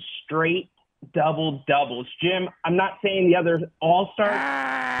 37 straight double-doubles. Jim, I'm not saying the other all-stars.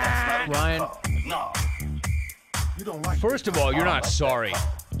 Ryan, first of all, you're not sorry.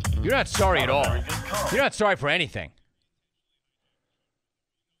 You're not sorry at all. You're not sorry for anything.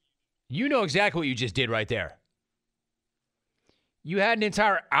 You know exactly what you just did right there. You had an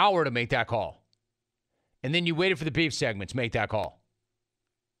entire hour to make that call. And then you waited for the beef segment to make that call.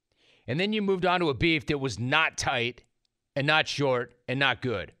 And then you moved on to a beef that was not tight and not short and not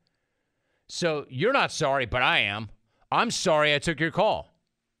good. So you're not sorry, but I am. I'm sorry I took your call.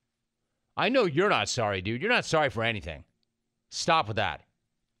 I know you're not sorry, dude. You're not sorry for anything. Stop with that.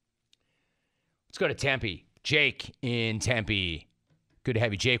 Let's go to Tempe. Jake in Tempe. Good to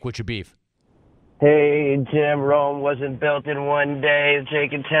have you. Jake, what's your beef? Hey, Jim, Rome wasn't built in one day.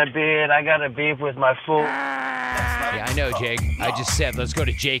 Jake and Tempe, and I got a beef with my fool. Yeah, I know, Jake. I just said, let's go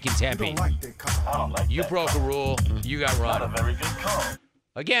to Jake and Tempe. You broke a rule. You got run.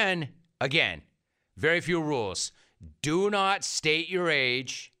 Again, very few rules. Do not state your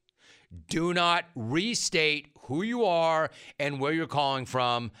age. Do not restate who you are and where you're calling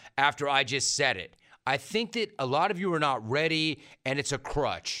from after I just said it. I think that a lot of you are not ready, and it's a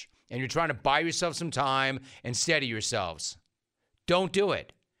crutch. And you're trying to buy yourself some time and steady yourselves. Don't do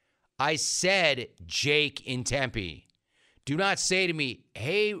it. I said Jake in Tempe. Do not say to me,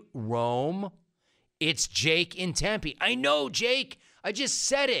 hey, Rome, it's Jake in Tempe. I know, Jake. I just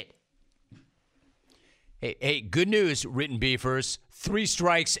said it. Hey, good news, written beefers. 3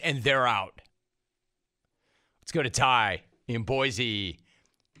 strikes and they're out. Let's go to Ty in Boise.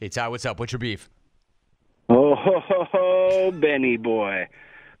 Hey, Ty, what's up? What's your beef? Oh, Benny boy.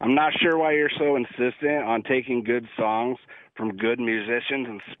 I'm not sure why you're so insistent on taking good songs from good musicians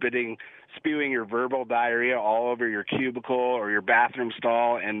and spewing your verbal diarrhea all over your cubicle or your bathroom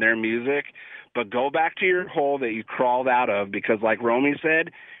stall and their music. But go back to your hole that you crawled out of because, like Romy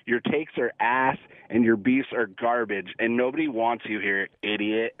said, your takes are ass and your beefs are garbage, and nobody wants you here,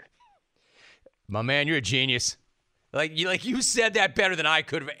 idiot. My man, you're a genius. Like you said that better than I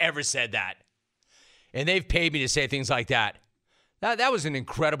could have ever said that. And they've paid me to say things like that. That was an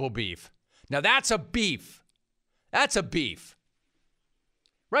incredible beef. Now that's a beef. That's a beef.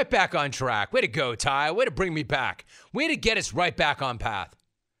 Right back on track. Way to go, Ty. Way to bring me back. Way to get us right back on path.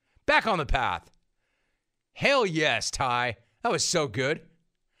 Back on the path. Hell yes, Ty. That was so good.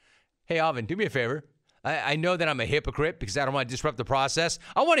 Hey, Alvin, do me a favor. I know that I'm a hypocrite because I don't want to disrupt the process.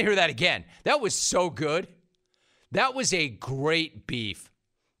 I want to hear that again. That was so good. That was a great beef.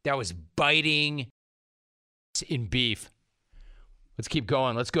 That was biting in beef. Let's keep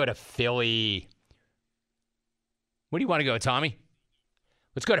going. Let's go to Philly. Where do you want to go, Tommy?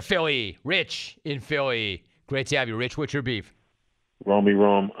 Let's go to Philly. Rich in Philly. Great to have you, Rich. What's your beef?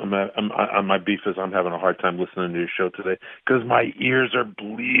 Rome, my beef is I'm having a hard time listening to your show today because my ears are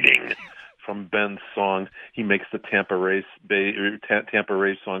bleeding from Ben's song. He makes the Tampa Race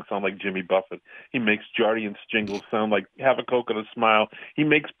song sound like Jimmy Buffett. He makes Jardiance jingles sound like Have a Coke and a Smile. He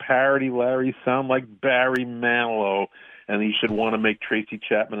makes Parody Larry sound like Barry Manilow. And he should want to make Tracy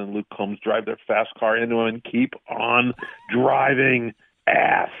Chapman and Luke Combs drive their fast car into him and keep on driving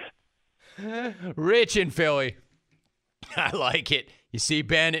ass. Rich in Philly. I like it. You see,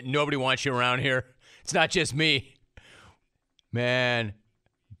 Ben, nobody wants you around here. It's not just me. Man,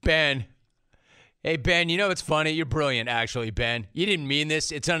 Ben. Hey, Ben, you know what's funny? You're brilliant, actually, Ben. You didn't mean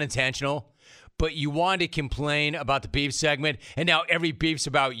this. It's unintentional. But you wanted to complain about the beef segment, and now every beef's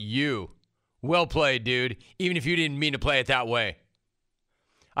about you. Well played, dude, even if you didn't mean to play it that way.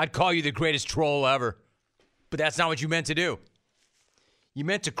 I'd call you the greatest troll ever, but that's not what you meant to do. You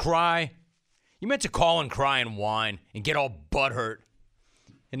meant to cry. You meant to call and cry and whine and get all butthurt.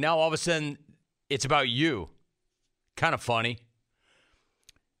 And now all of a sudden, it's about you. Kind of funny.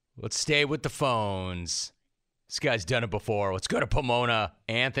 Let's stay with the phones. This guy's done it before. Let's go to Pomona.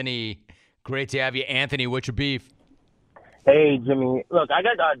 Anthony. Great to have you. Anthony, what's your beef? Hey, Jimmy. Look, I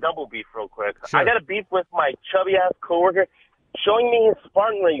got a double beef real quick. Sure. I got a beef with my chubby-ass coworker. showing me his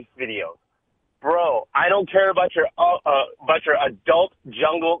Spartan race videos. Bro, I don't care about your adult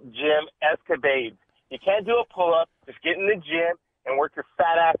jungle gym escapades. You can't do a pull-up. Just get in the gym and work your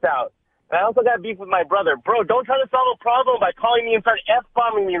fat ass out. And I also got beef with my brother. Bro, don't try to solve a problem by calling me and start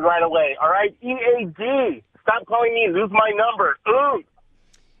F-bombing me right away, all right? EAD. Stop calling me and lose my number. Ooh.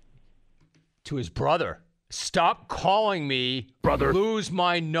 To his brother. Stop calling me, brother. Lose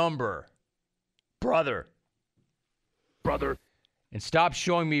my number. Brother. And stop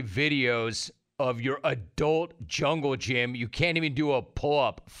showing me videos of your adult jungle gym. You can't even do a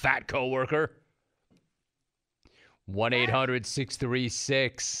pull-up, fat coworker.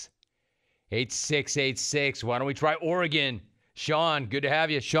 1-800-636-8686. Why don't we try Oregon? Sean, good to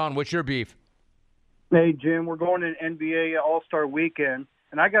have you. Sean, what's your beef? Hey, Jim, we're going to an NBA All-Star Weekend,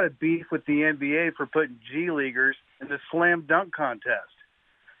 and I got a beef with the NBA for putting G-Leaguers in the slam dunk contest.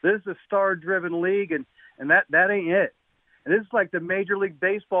 This is a star-driven league, and that ain't it. And this is like the Major League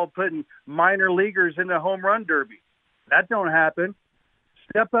Baseball putting minor leaguers in the home run derby. That don't happen.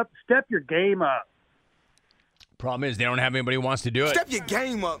 Step your game up. Problem is they don't have anybody who wants to do it. Step your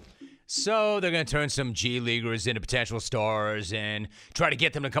game up. So they're going to turn some G-Leaguers into potential stars and try to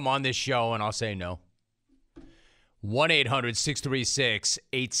get them to come on this show, and I'll say no.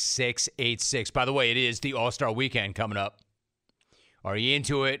 1-800-636-8686. By the way, it is the All-Star Weekend coming up. Are you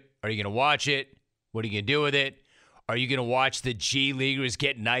into it? Are you going to watch it? What are you going to do with it? Are you going to watch the G-Leaguers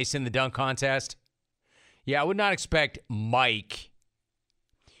get nice in the dunk contest? Yeah, I would not expect Mike,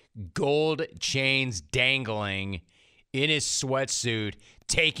 gold chains dangling in his sweatsuit,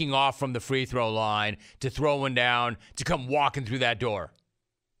 taking off from the free throw line to throw one down, to come walking through that door.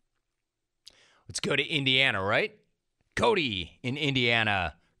 Let's go to Indiana, right? Cody in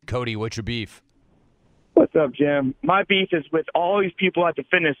Indiana. Cody, what's your beef? What's up, Jim? My beef is with all these people at the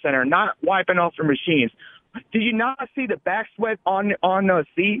fitness center not wiping off their machines. Did you not see the back sweat on the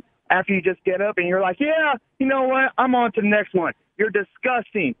seat after you just get up and you're like, yeah, you know what? I'm on to the next one. You're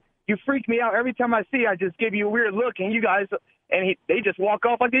disgusting. You freak me out. Every time I see you, I just give you a weird look, and you guys, they just walk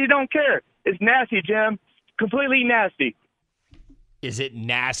off like they don't care. It's nasty, Jim. Completely nasty. Is it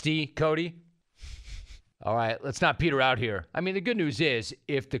nasty, Cody? All right, let's not peter out here. I mean, the good news is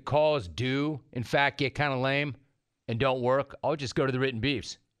if the calls do, in fact, get kind of lame and don't work, I'll just go to the written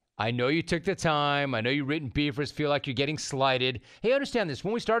beefs. I know you took the time. I know you written beefers feel like you're getting slighted. Hey, understand this.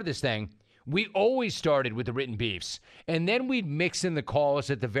 When we started this thing, we always started with the written beefs, and then we'd mix in the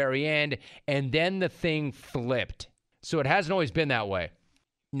calls at the very end, and then the thing flipped. So it hasn't always been that way.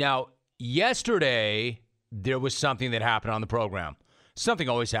 Now, yesterday, there was something that happened on the program. Something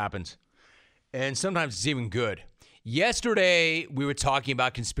always happens, and sometimes it's even good. Yesterday, we were talking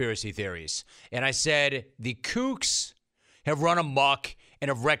about conspiracy theories, and I said the kooks have run amok and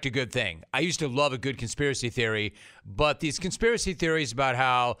have wrecked a good thing. I used to love a good conspiracy theory, but these conspiracy theories about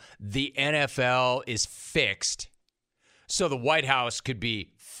how the NFL is fixed so the White House could be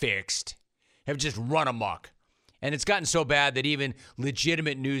fixed have just run amok. And it's gotten so bad that even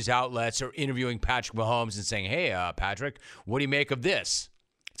legitimate news outlets are interviewing Patrick Mahomes and saying, hey, Patrick, what do you make of this?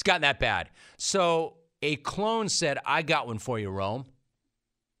 It's gotten that bad. So a clone said, I got one for you, Rome.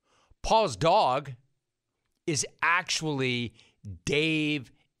 Paul's dog is actually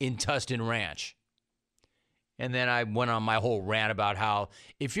Dave in Tustin Ranch. And then I went on my whole rant about how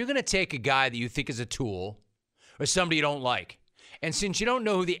if you're going to take a guy that you think is a tool or somebody you don't like, and since you don't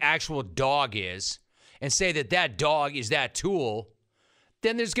know who the actual dog is, and say that that dog is that tool,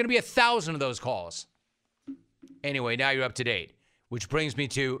 then there's going to be 1,000 of those calls. Anyway, now you're up to date, which brings me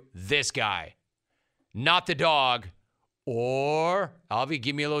to this guy. Not the dog, or, Alvy,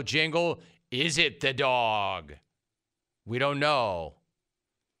 give me a little jingle, is it the dog? We don't know.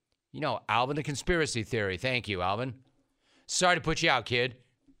 You know, Alvin, the conspiracy theory. Thank you, Alvin. Sorry to put you out, kid.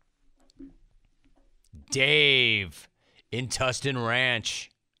 Dave in Tustin Ranch.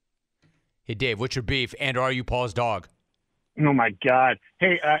 Hey, Dave, what's your beef? And are you Paul's dog? Oh, my God.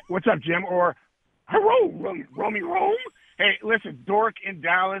 Hey, what's up, Jim? Or, hello, Romy Rome? Hey, listen, dork in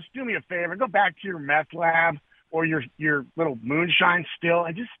Dallas, do me a favor. Go back to your meth lab or your little moonshine still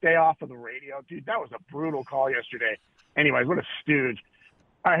and just stay off of the radio. Dude, that was a brutal call yesterday. Anyways, what a stooge.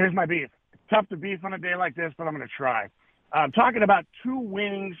 All right, here's my beef. It's tough to beef on a day like this, but I'm going to try. I'm talking about two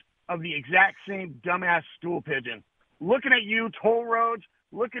wings of the exact same dumbass stool pigeon. Looking at you, toll roads.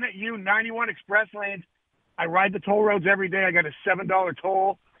 Looking at you, 91 express lanes. I ride the toll roads every day. I got a $7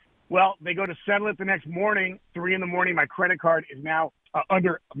 toll. Well, they go to settle it the next morning, 3 in the morning. My credit card is now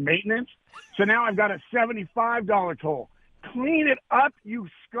under maintenance. So now I've got a $75 toll. Clean it up, you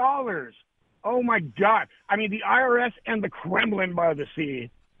scholars. Oh, my God. I mean, the IRS and the Kremlin by the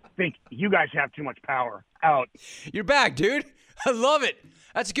sea. think you guys have too much power. Out. You're back, dude. I love it.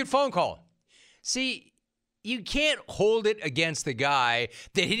 That's a good phone call. See, you can't hold it against the guy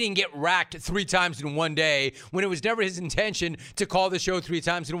that he didn't get racked 3 times in one day when it was never his intention to call the show 3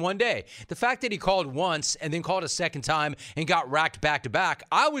 times in one day. The fact that he called once and then called a second time and got racked back to back,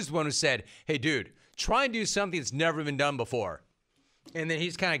 I was the one who said, hey, dude, try and do something that's never been done before. And then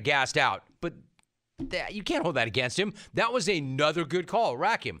he's kind of gassed out. But you can't hold that against him. That was another good call.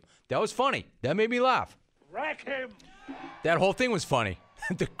 Rack him. That was funny. That made me laugh. Rack him. That whole thing was funny.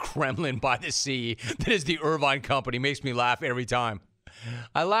 The Kremlin by the Sea, that is the Irvine Company, makes me laugh every time.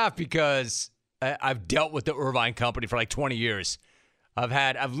 I laugh because I've dealt with the Irvine Company for like 20 years.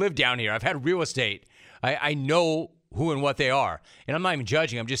 I've lived down here. I've had real estate. I know who and what they are. And I'm not even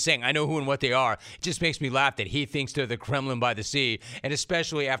judging. I'm just saying I know who and what they are. It just makes me laugh that he thinks they're the Kremlin by the Sea, and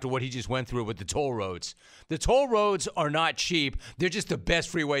especially after what he just went through with the toll roads. The toll roads are not cheap. They're just the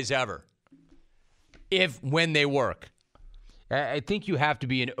best freeways ever. When they work. I think you have to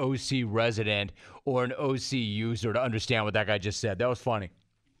be an OC resident or an OC user to understand what that guy just said. That was funny.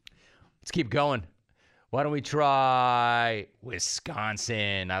 Let's keep going. Why don't we try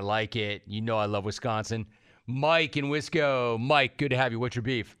Wisconsin? I like it. You know I love Wisconsin. Mike in Wisco. Mike, good to have you. What's your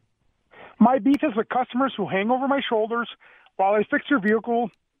beef? My beef is with customers who hang over my shoulders while I fix their vehicle,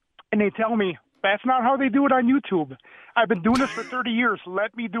 and they tell me, that's not how they do it on YouTube. I've been doing this for 30 years.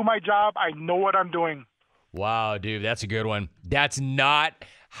 Let me do my job. I know what I'm doing. Wow, dude, that's a good one. That's not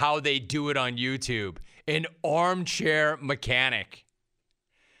how they do it on YouTube. An armchair mechanic.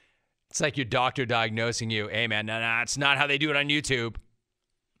 It's like your doctor diagnosing you. Hey, man, no, it's not how they do it on YouTube.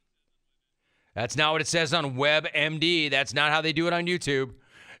 That's not what it says on WebMD. That's not how they do it on YouTube.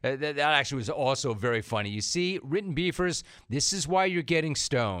 That actually was also very funny. You see, written beefers, this is why you're getting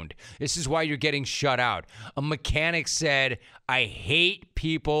stoned. This is why you're getting shut out. A mechanic said, I hate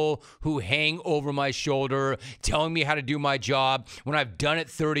people who hang over my shoulder telling me how to do my job when I've done it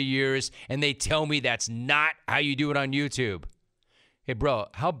 30 years, and they tell me that's not how you do it on YouTube. Hey, bro,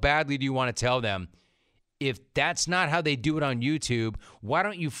 how badly do you want to tell them? If that's not how they do it on YouTube, why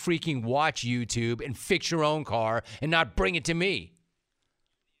don't you freaking watch YouTube and fix your own car and not bring it to me?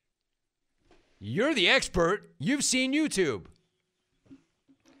 You're the expert. You've seen YouTube.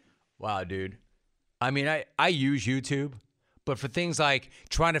 Wow, dude. I mean, I use YouTube, but for things like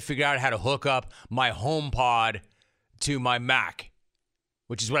trying to figure out how to hook up my HomePod to my Mac,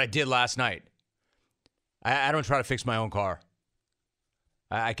 which is what I did last night. I don't try to fix my own car.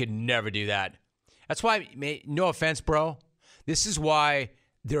 I could never do that. That's why, no offense, bro. This is why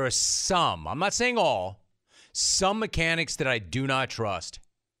there are some, I'm not saying all, some mechanics that I do not trust.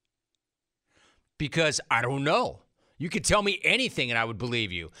 Because I don't know. You could tell me anything and I would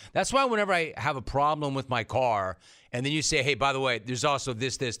believe you. That's why whenever I have a problem with my car and then you say, hey, by the way, there's also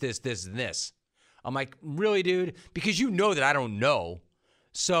this, and this. I'm like, really, dude? Because you know that I don't know.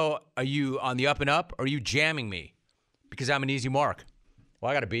 So are you on the up and up or are you jamming me? Because I'm an easy mark.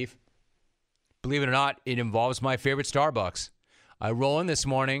 Well, I got a beef. Believe it or not, it involves my favorite Starbucks. I roll in this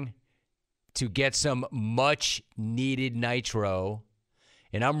morning to get some much needed nitro.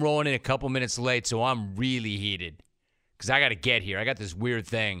 And I'm rolling in a couple minutes late, so I'm really heated because I got to get here. I got this weird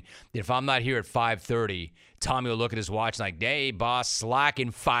thing that if I'm not here at 5:30, Tommy will look at his watch like, hey, boss,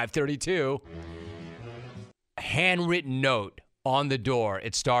 slacking 5:32. Handwritten note on the door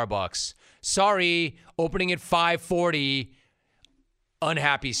at Starbucks. Sorry, opening at 5:40.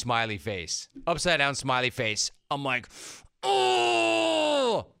 Unhappy smiley face. Upside down smiley face. I'm like,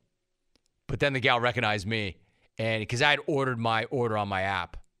 oh! But then the gal recognized me. And because I had ordered my order on my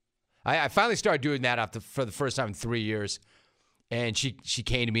app. I finally started doing that for the first time in 3 years. And she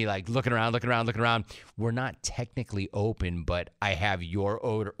came to me like looking around. We're not technically open, but I have your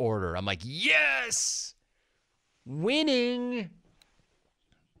order. I'm like, yes! Winning!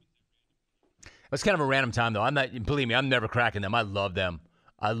 It's kind of a random time, though. Believe me, I'm never cracking them. I love them.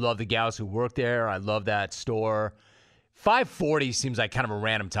 I love the gals who work there. I love that store. 5:40 seems like kind of a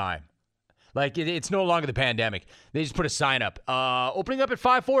random time. Like, it's no longer the pandemic. They just put a sign up. Opening up at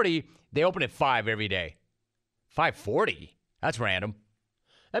 5:40. They open at 5 every day. 5:40? That's random.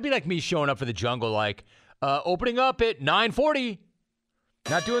 That'd be like me showing up for the jungle, like, opening up at 9:40.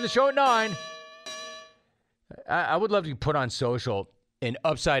 Not doing the show at 9. I would love to put on social an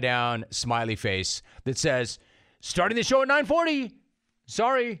upside-down smiley face that says, starting the show at 9:40.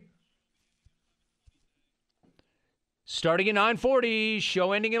 Sorry. Starting at 9:40,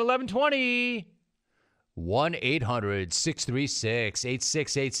 show ending at 11:20.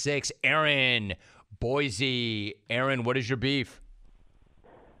 1-800-636-8686. Aaron, Boise. Aaron, what is your beef?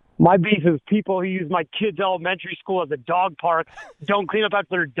 My beef is people who use my kids' elementary school as a dog park, don't clean up after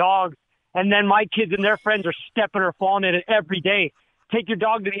their dog, and then my kids and their friends are stepping or falling in it every day. Take your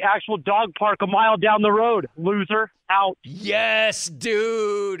dog to the actual dog park a mile down the road, loser. Out. Yes,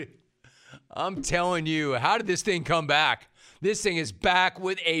 dude. I'm telling you, how did this thing come back? This thing is back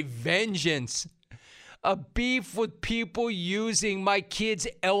with a vengeance. A beef with people using my kid's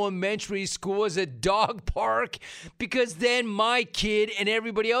elementary school as a dog park because then my kid and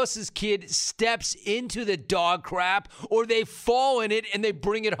everybody else's kid steps into the dog crap or they fall in it and they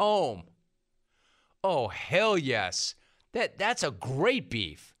bring it home. Oh, hell yes. That's a great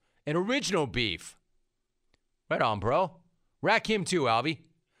beef. An original beef. Right on, bro. Rack him too, Albie.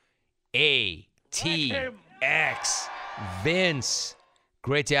 ATX. Vince.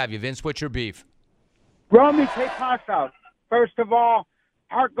 Great to have you, Vince. What's your beef? Romy K. Paso. First of all,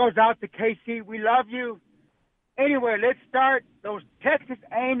 heart goes out to KC. We love you. Anyway, let's start. Those Texas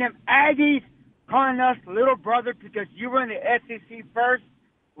A&M Aggies calling us little brother because you were in the SEC first.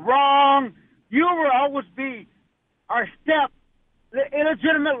 Wrong. You will always be our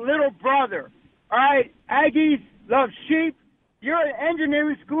illegitimate little brother. All right, Aggies love sheep. You're an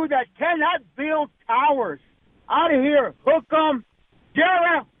engineering school that cannot build towers. Out of here. Hook 'em.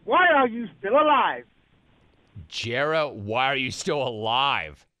 Jarrah, why are you still alive? Jarrah, why are you still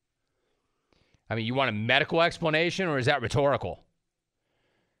alive? I mean, you want a medical explanation or is that rhetorical?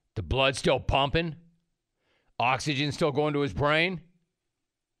 The blood still pumping? Oxygen still going to his brain?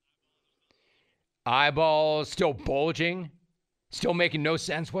 Eyeballs still bulging? Still making no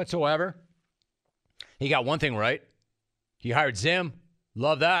sense whatsoever? He got one thing right. He hired Zim.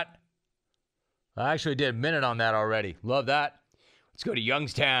 Love that. I actually did a minute on that already. Love that. Let's go to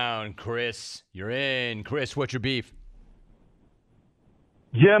Youngstown. Chris, you're in. Chris, what's your beef?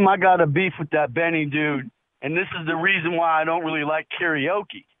 Jim, I got a beef with that Benny dude, and this is the reason why I don't really like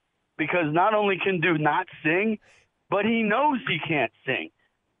karaoke. Because not only can dude not sing, but he knows he can't sing.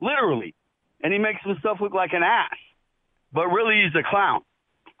 Literally. And he makes himself look like an ass. But really, he's a clown.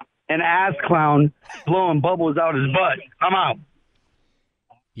 An ass clown blowing bubbles out his butt. I'm out.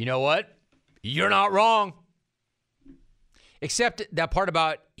 You know what? You're not wrong. Except that part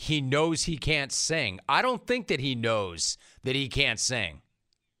about he knows he can't sing. I don't think that he knows that he can't sing.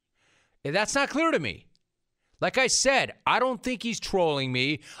 That's not clear to me. Like I said, I don't think he's trolling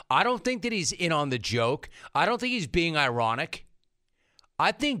me. I don't think that he's in on the joke. I don't think he's being ironic.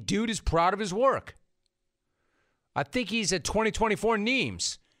 I think dude is proud of his work. I think he's at 2024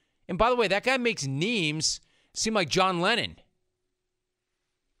 Neems. And by the way, that guy makes Neems seem like John Lennon.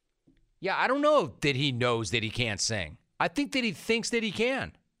 Yeah, I don't know that he knows that he can't sing. I think that he thinks that he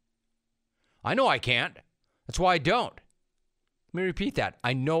can. I know I can't. That's why I don't. Let me repeat that.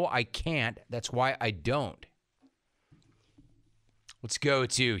 I know I can't. That's why I don't. Let's go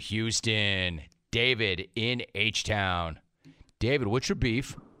to Houston. David in H-Town. David, what's your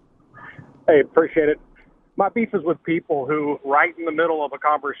beef? Hey, appreciate it. My beef is with people who, right in the middle of a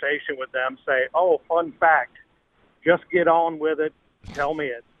conversation with them, say, oh, fun fact. Just get on with it. Tell me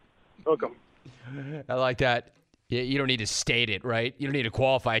it. Hook 'em. I like that. You don't need to state it, right? You don't need to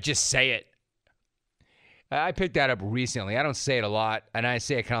qualify it. Just say it. I picked that up recently. I don't say it a lot, and I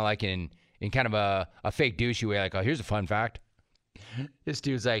say it kind of like in kind of a fake douchey way, like, oh, here's a fun fact. This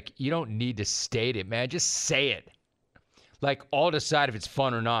dude's like, you don't need to state it, man. Just say it. Like, I'll decide if it's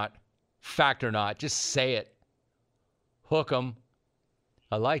fun or not, fact or not. Just say it. Hook 'em.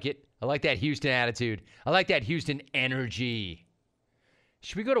 I like it. I like that Houston attitude. I like that Houston energy.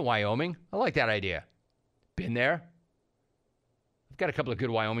 Should we go to Wyoming? I like that idea. Been there. I've got a couple of good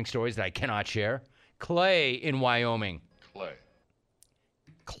Wyoming stories that I cannot share. Clay in Wyoming.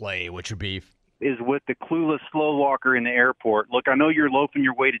 Clay, what's your beef? Is with the clueless slow walker in the airport. Look, I know you're loafing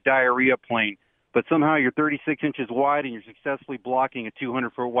your way to diarrhea plane, but somehow you're 36 inches wide and you're successfully blocking a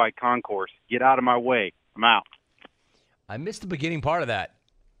 200-foot wide concourse. Get out of my way. I'm out. I missed the beginning part of that.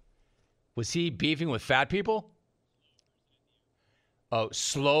 Was he beefing with fat people? Oh,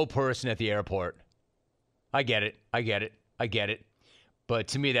 slow person at the airport. I get it. But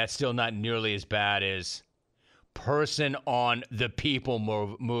to me, that's still not nearly as bad as person on the people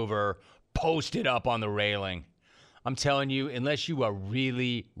mover posted up on the railing. I'm telling you, unless you are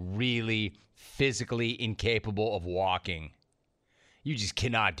really, really physically incapable of walking, you just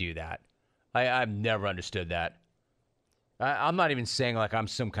cannot do that. I've never understood that. I'm not even saying like I'm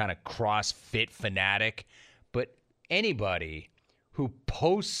some kind of CrossFit fanatic, but anybody who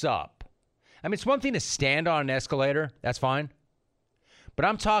posts up, I mean, it's one thing to stand on an escalator. That's fine. But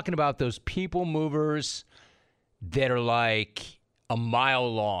I'm talking about those people movers that are like a mile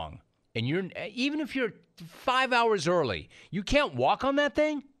long. And even if you're 5 hours early, you can't walk on that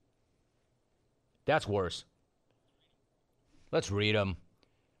thing? That's worse. Let's read them.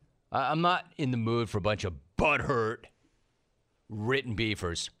 I'm not in the mood for a bunch of butthurt written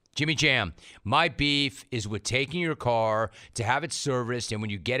beefers. Jimmy Jam, my beef is with taking your car to have it serviced, and when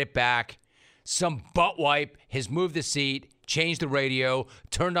you get it back, some butt wipe has moved the seat, changed the radio,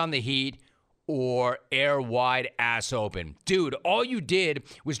 turned on the heat, or air wide ass open. Dude, all you did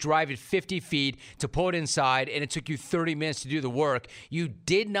was drive it 50 feet to pull it inside, and it took you 30 minutes to do the work. You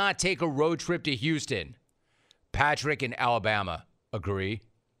did not take a road trip to Houston. Patrick in Alabama, agree?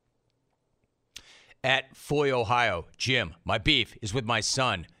 At Foy, Ohio, Jim, my beef is with my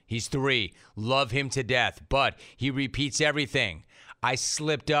son. He's 3. Love him to death, but he repeats everything. I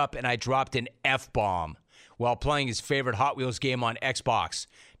slipped up and I dropped an F-bomb while playing his favorite Hot Wheels game on Xbox.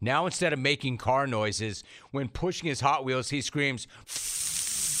 Now instead of making car noises, when pushing his Hot Wheels, he screams,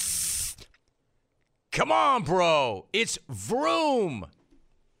 "Come on, bro, it's Vroom."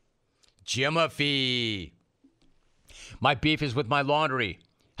 Jimothy. My beef is with my laundry.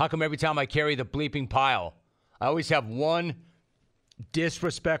 How come every time I carry the bleeping pile, I always have one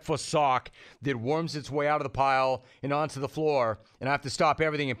disrespectful sock that worms its way out of the pile and onto the floor, and I have to stop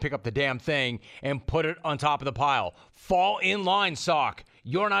everything and pick up the damn thing and put it on top of the pile? Fall in line, sock.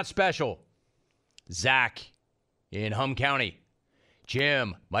 You're not special. Zach in Hum County.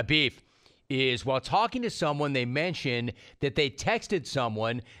 Jim, my beef is while talking to someone, they mention that they texted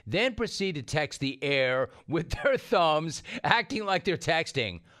someone, then proceed to text the air with their thumbs, acting like they're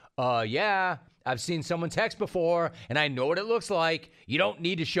texting. Yeah, I've seen someone text before, and I know what it looks like. You don't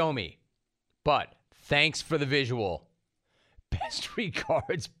need to show me. But thanks for the visual. Best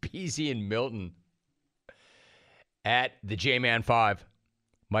regards, Beezy and Milton. At the J-Man 5.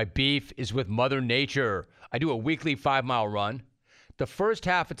 My beef is with Mother Nature. I do a weekly 5-mile run. The first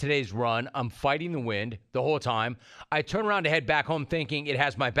half of today's run, I'm fighting the wind the whole time. I turn around to head back home thinking it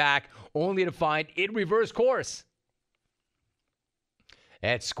has my back, only to find it reversed course.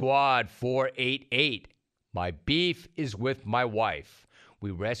 At Squad 488, my beef is with my wife.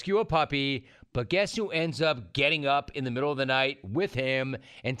 We rescue a puppy, but guess who ends up getting up in the middle of the night with him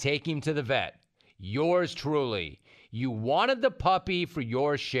and taking him to the vet? Yours truly. You wanted the puppy for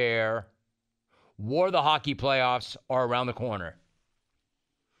your share. War the hockey playoffs are around the corner.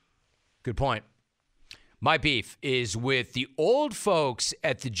 Good point. My beef is with the old folks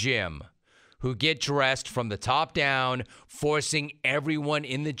at the gym who get dressed from the top down, forcing everyone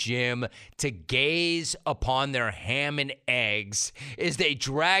in the gym to gaze upon their ham and eggs as they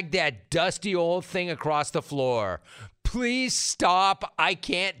drag that dusty old thing across the floor. Please stop. I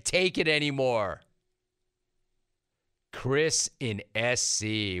can't take it anymore. Chris in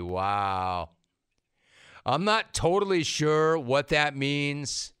SC. Wow. I'm not totally sure what that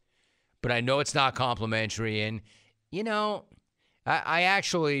means, but I know it's not complimentary. And, you know, I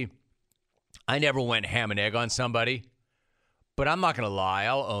never went ham and egg on somebody, but I'm not going to lie.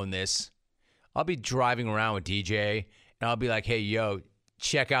 I'll own this. I'll be driving around with DJ, and I'll be like, hey, yo,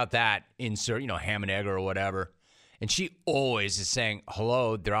 check out that insert, ham and egg or whatever. And she always is saying,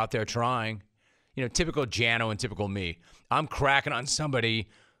 hello, they're out there trying. Typical Jano and typical me. I'm cracking on somebody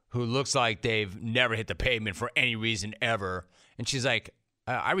who looks like they've never hit the pavement for any reason ever. And she's like,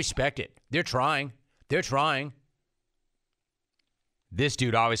 I respect it. They're trying. They're trying. This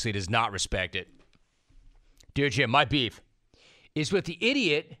dude obviously does not respect it. Dear Jim, my beef is with the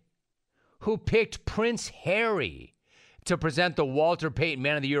idiot who picked Prince Harry to present the Walter Payton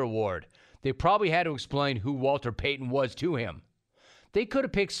Man of the Year Award. They probably had to explain who Walter Payton was to him. They could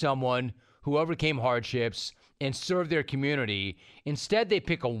have picked someone who overcame hardships and served their community. Instead, they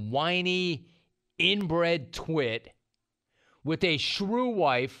pick a whiny, inbred twit with a shrew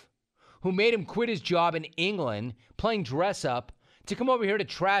wife who made him quit his job in England playing dress-up to come over here to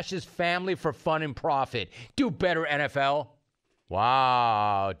trash his family for fun and profit. Do better, NFL.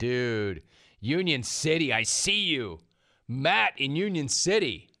 Wow, dude. Union City, I see you. Matt in Union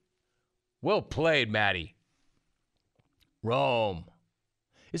City. Well played, Matty. Rome.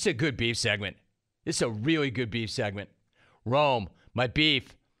 This is a good beef segment. This is a really good beef segment. Rome, my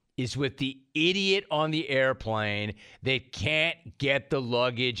beef is with the idiot on the airplane that can't get the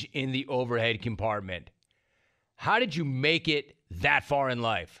luggage in the overhead compartment. How did you make it that far in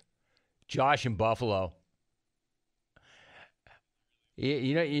life? Josh in Buffalo.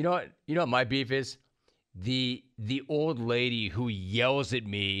 You know what my beef is? The old lady who yells at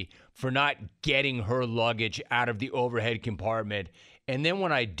me for not getting her luggage out of the overhead compartment. And then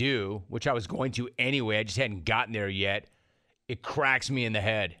when I do, which I was going to anyway, I just hadn't gotten there yet, it cracks me in the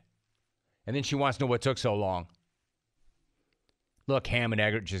head. And then she wants to know what took so long. Look, ham and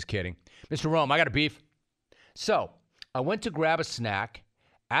egg, just kidding. Mr. Rome, I got a beef. So, I went to grab a snack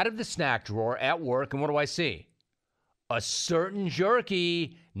out of the snack drawer at work, and what do I see? A certain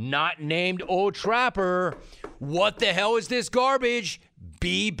jerky not named Old Trapper. What the hell is this garbage?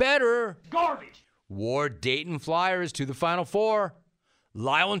 Be better. Garbage. Wore Dayton Flyers to the Final Four.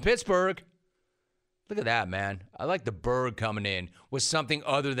 Lyle in Pittsburgh. Look at that, man. I like the bird coming in with something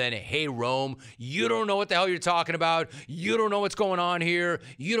other than, hey, Rome, you don't know what the hell you're talking about. You don't know what's going on here.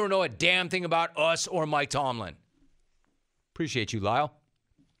 You don't know a damn thing about us or Mike Tomlin. Appreciate you, Lyle.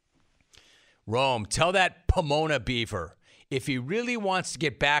 Rome, tell that Pomona beefer, if he really wants to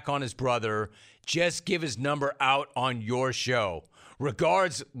get back on his brother, just give his number out on your show.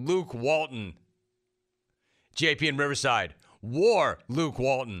 Regards, Luke Walton. JP in Riverside. War, Luke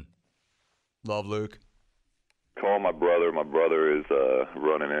Walton. Love, Luke. Call my brother. My brother is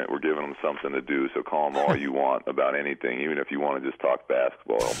running it. We're giving him something to do, so call him all you want about anything, even if you want to just talk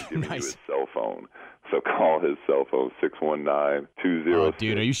basketball. I'm giving you his cell phone. So call his cell phone, 619-206. Oh,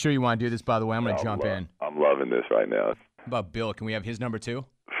 dude, are you sure you want to do this, by the way? I'm going to jump in. I'm loving this right now. How about Bill? Can we have his number too?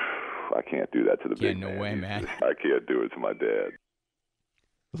 I can't do that to the big man. No way, man. I can't do it to my dad.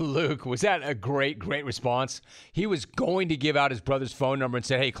 Luke, was that a great, great response? He was going to give out his brother's phone number and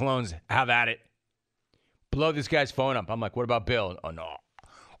said, hey, clones, have at it. Blow this guy's phone up. I'm like, what about Bill? Oh, no.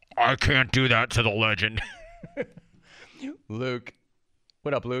 I can't do that to the legend. Luke.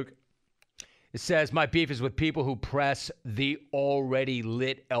 What up, Luke? It says, my beef is with people who press the already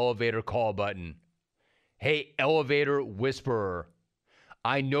lit elevator call button. Hey, elevator whisperer.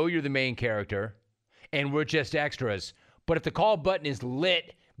 I know you're the main character, and we're just extras. But if the call button is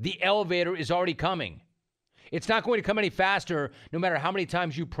lit, the elevator is already coming. It's not going to come any faster no matter how many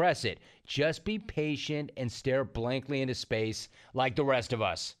times you press it. Just be patient and stare blankly into space like the rest of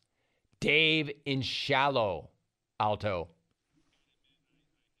us. Dave in Shallow Alto.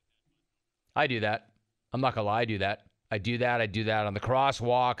 I do that. I'm not going to lie, I do that. I do that on the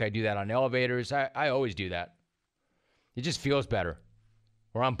crosswalk. I do that on elevators. I always do that. It just feels better.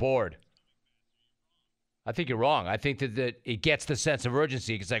 Or I'm bored. I think you're wrong. I think that it gets the sense of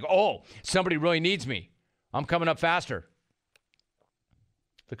urgency. It's like, oh, somebody really needs me. I'm coming up faster.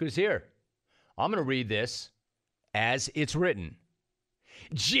 Look who's here. I'm going to read this as it's written.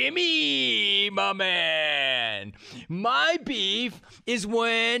 Jimmy, my man. My beef is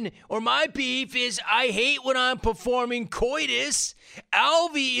I hate when I'm performing coitus.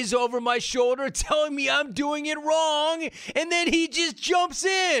 Alvy is over my shoulder telling me I'm doing it wrong, and then he just jumps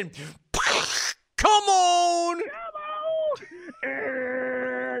in. Come on!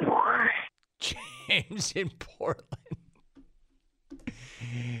 James in Portland.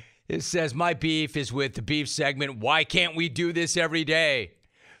 It says, my beef is with the beef segment. Why can't we do this every day?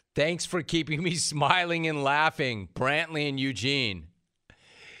 Thanks for keeping me smiling and laughing, Brantley and Eugene.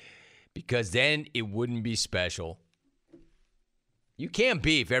 Because then it wouldn't be special. You can't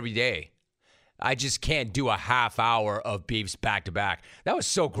beef every day. I just can't do a half hour of beefs back to back. That was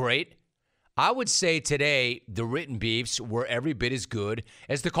so great. I would say today the written beefs were every bit as good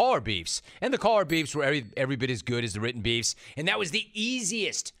as the caller beefs. And the caller beefs were every bit as good as the written beefs. And that was the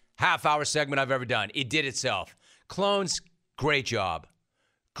easiest half-hour segment I've ever done. It did itself. Clones, great job.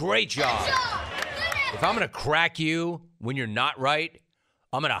 Great job. If I'm going to crack you when you're not right,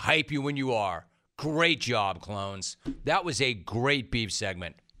 I'm going to hype you when you are. Great job, Clones. That was a great beef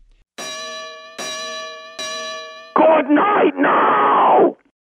segment. Good night, night.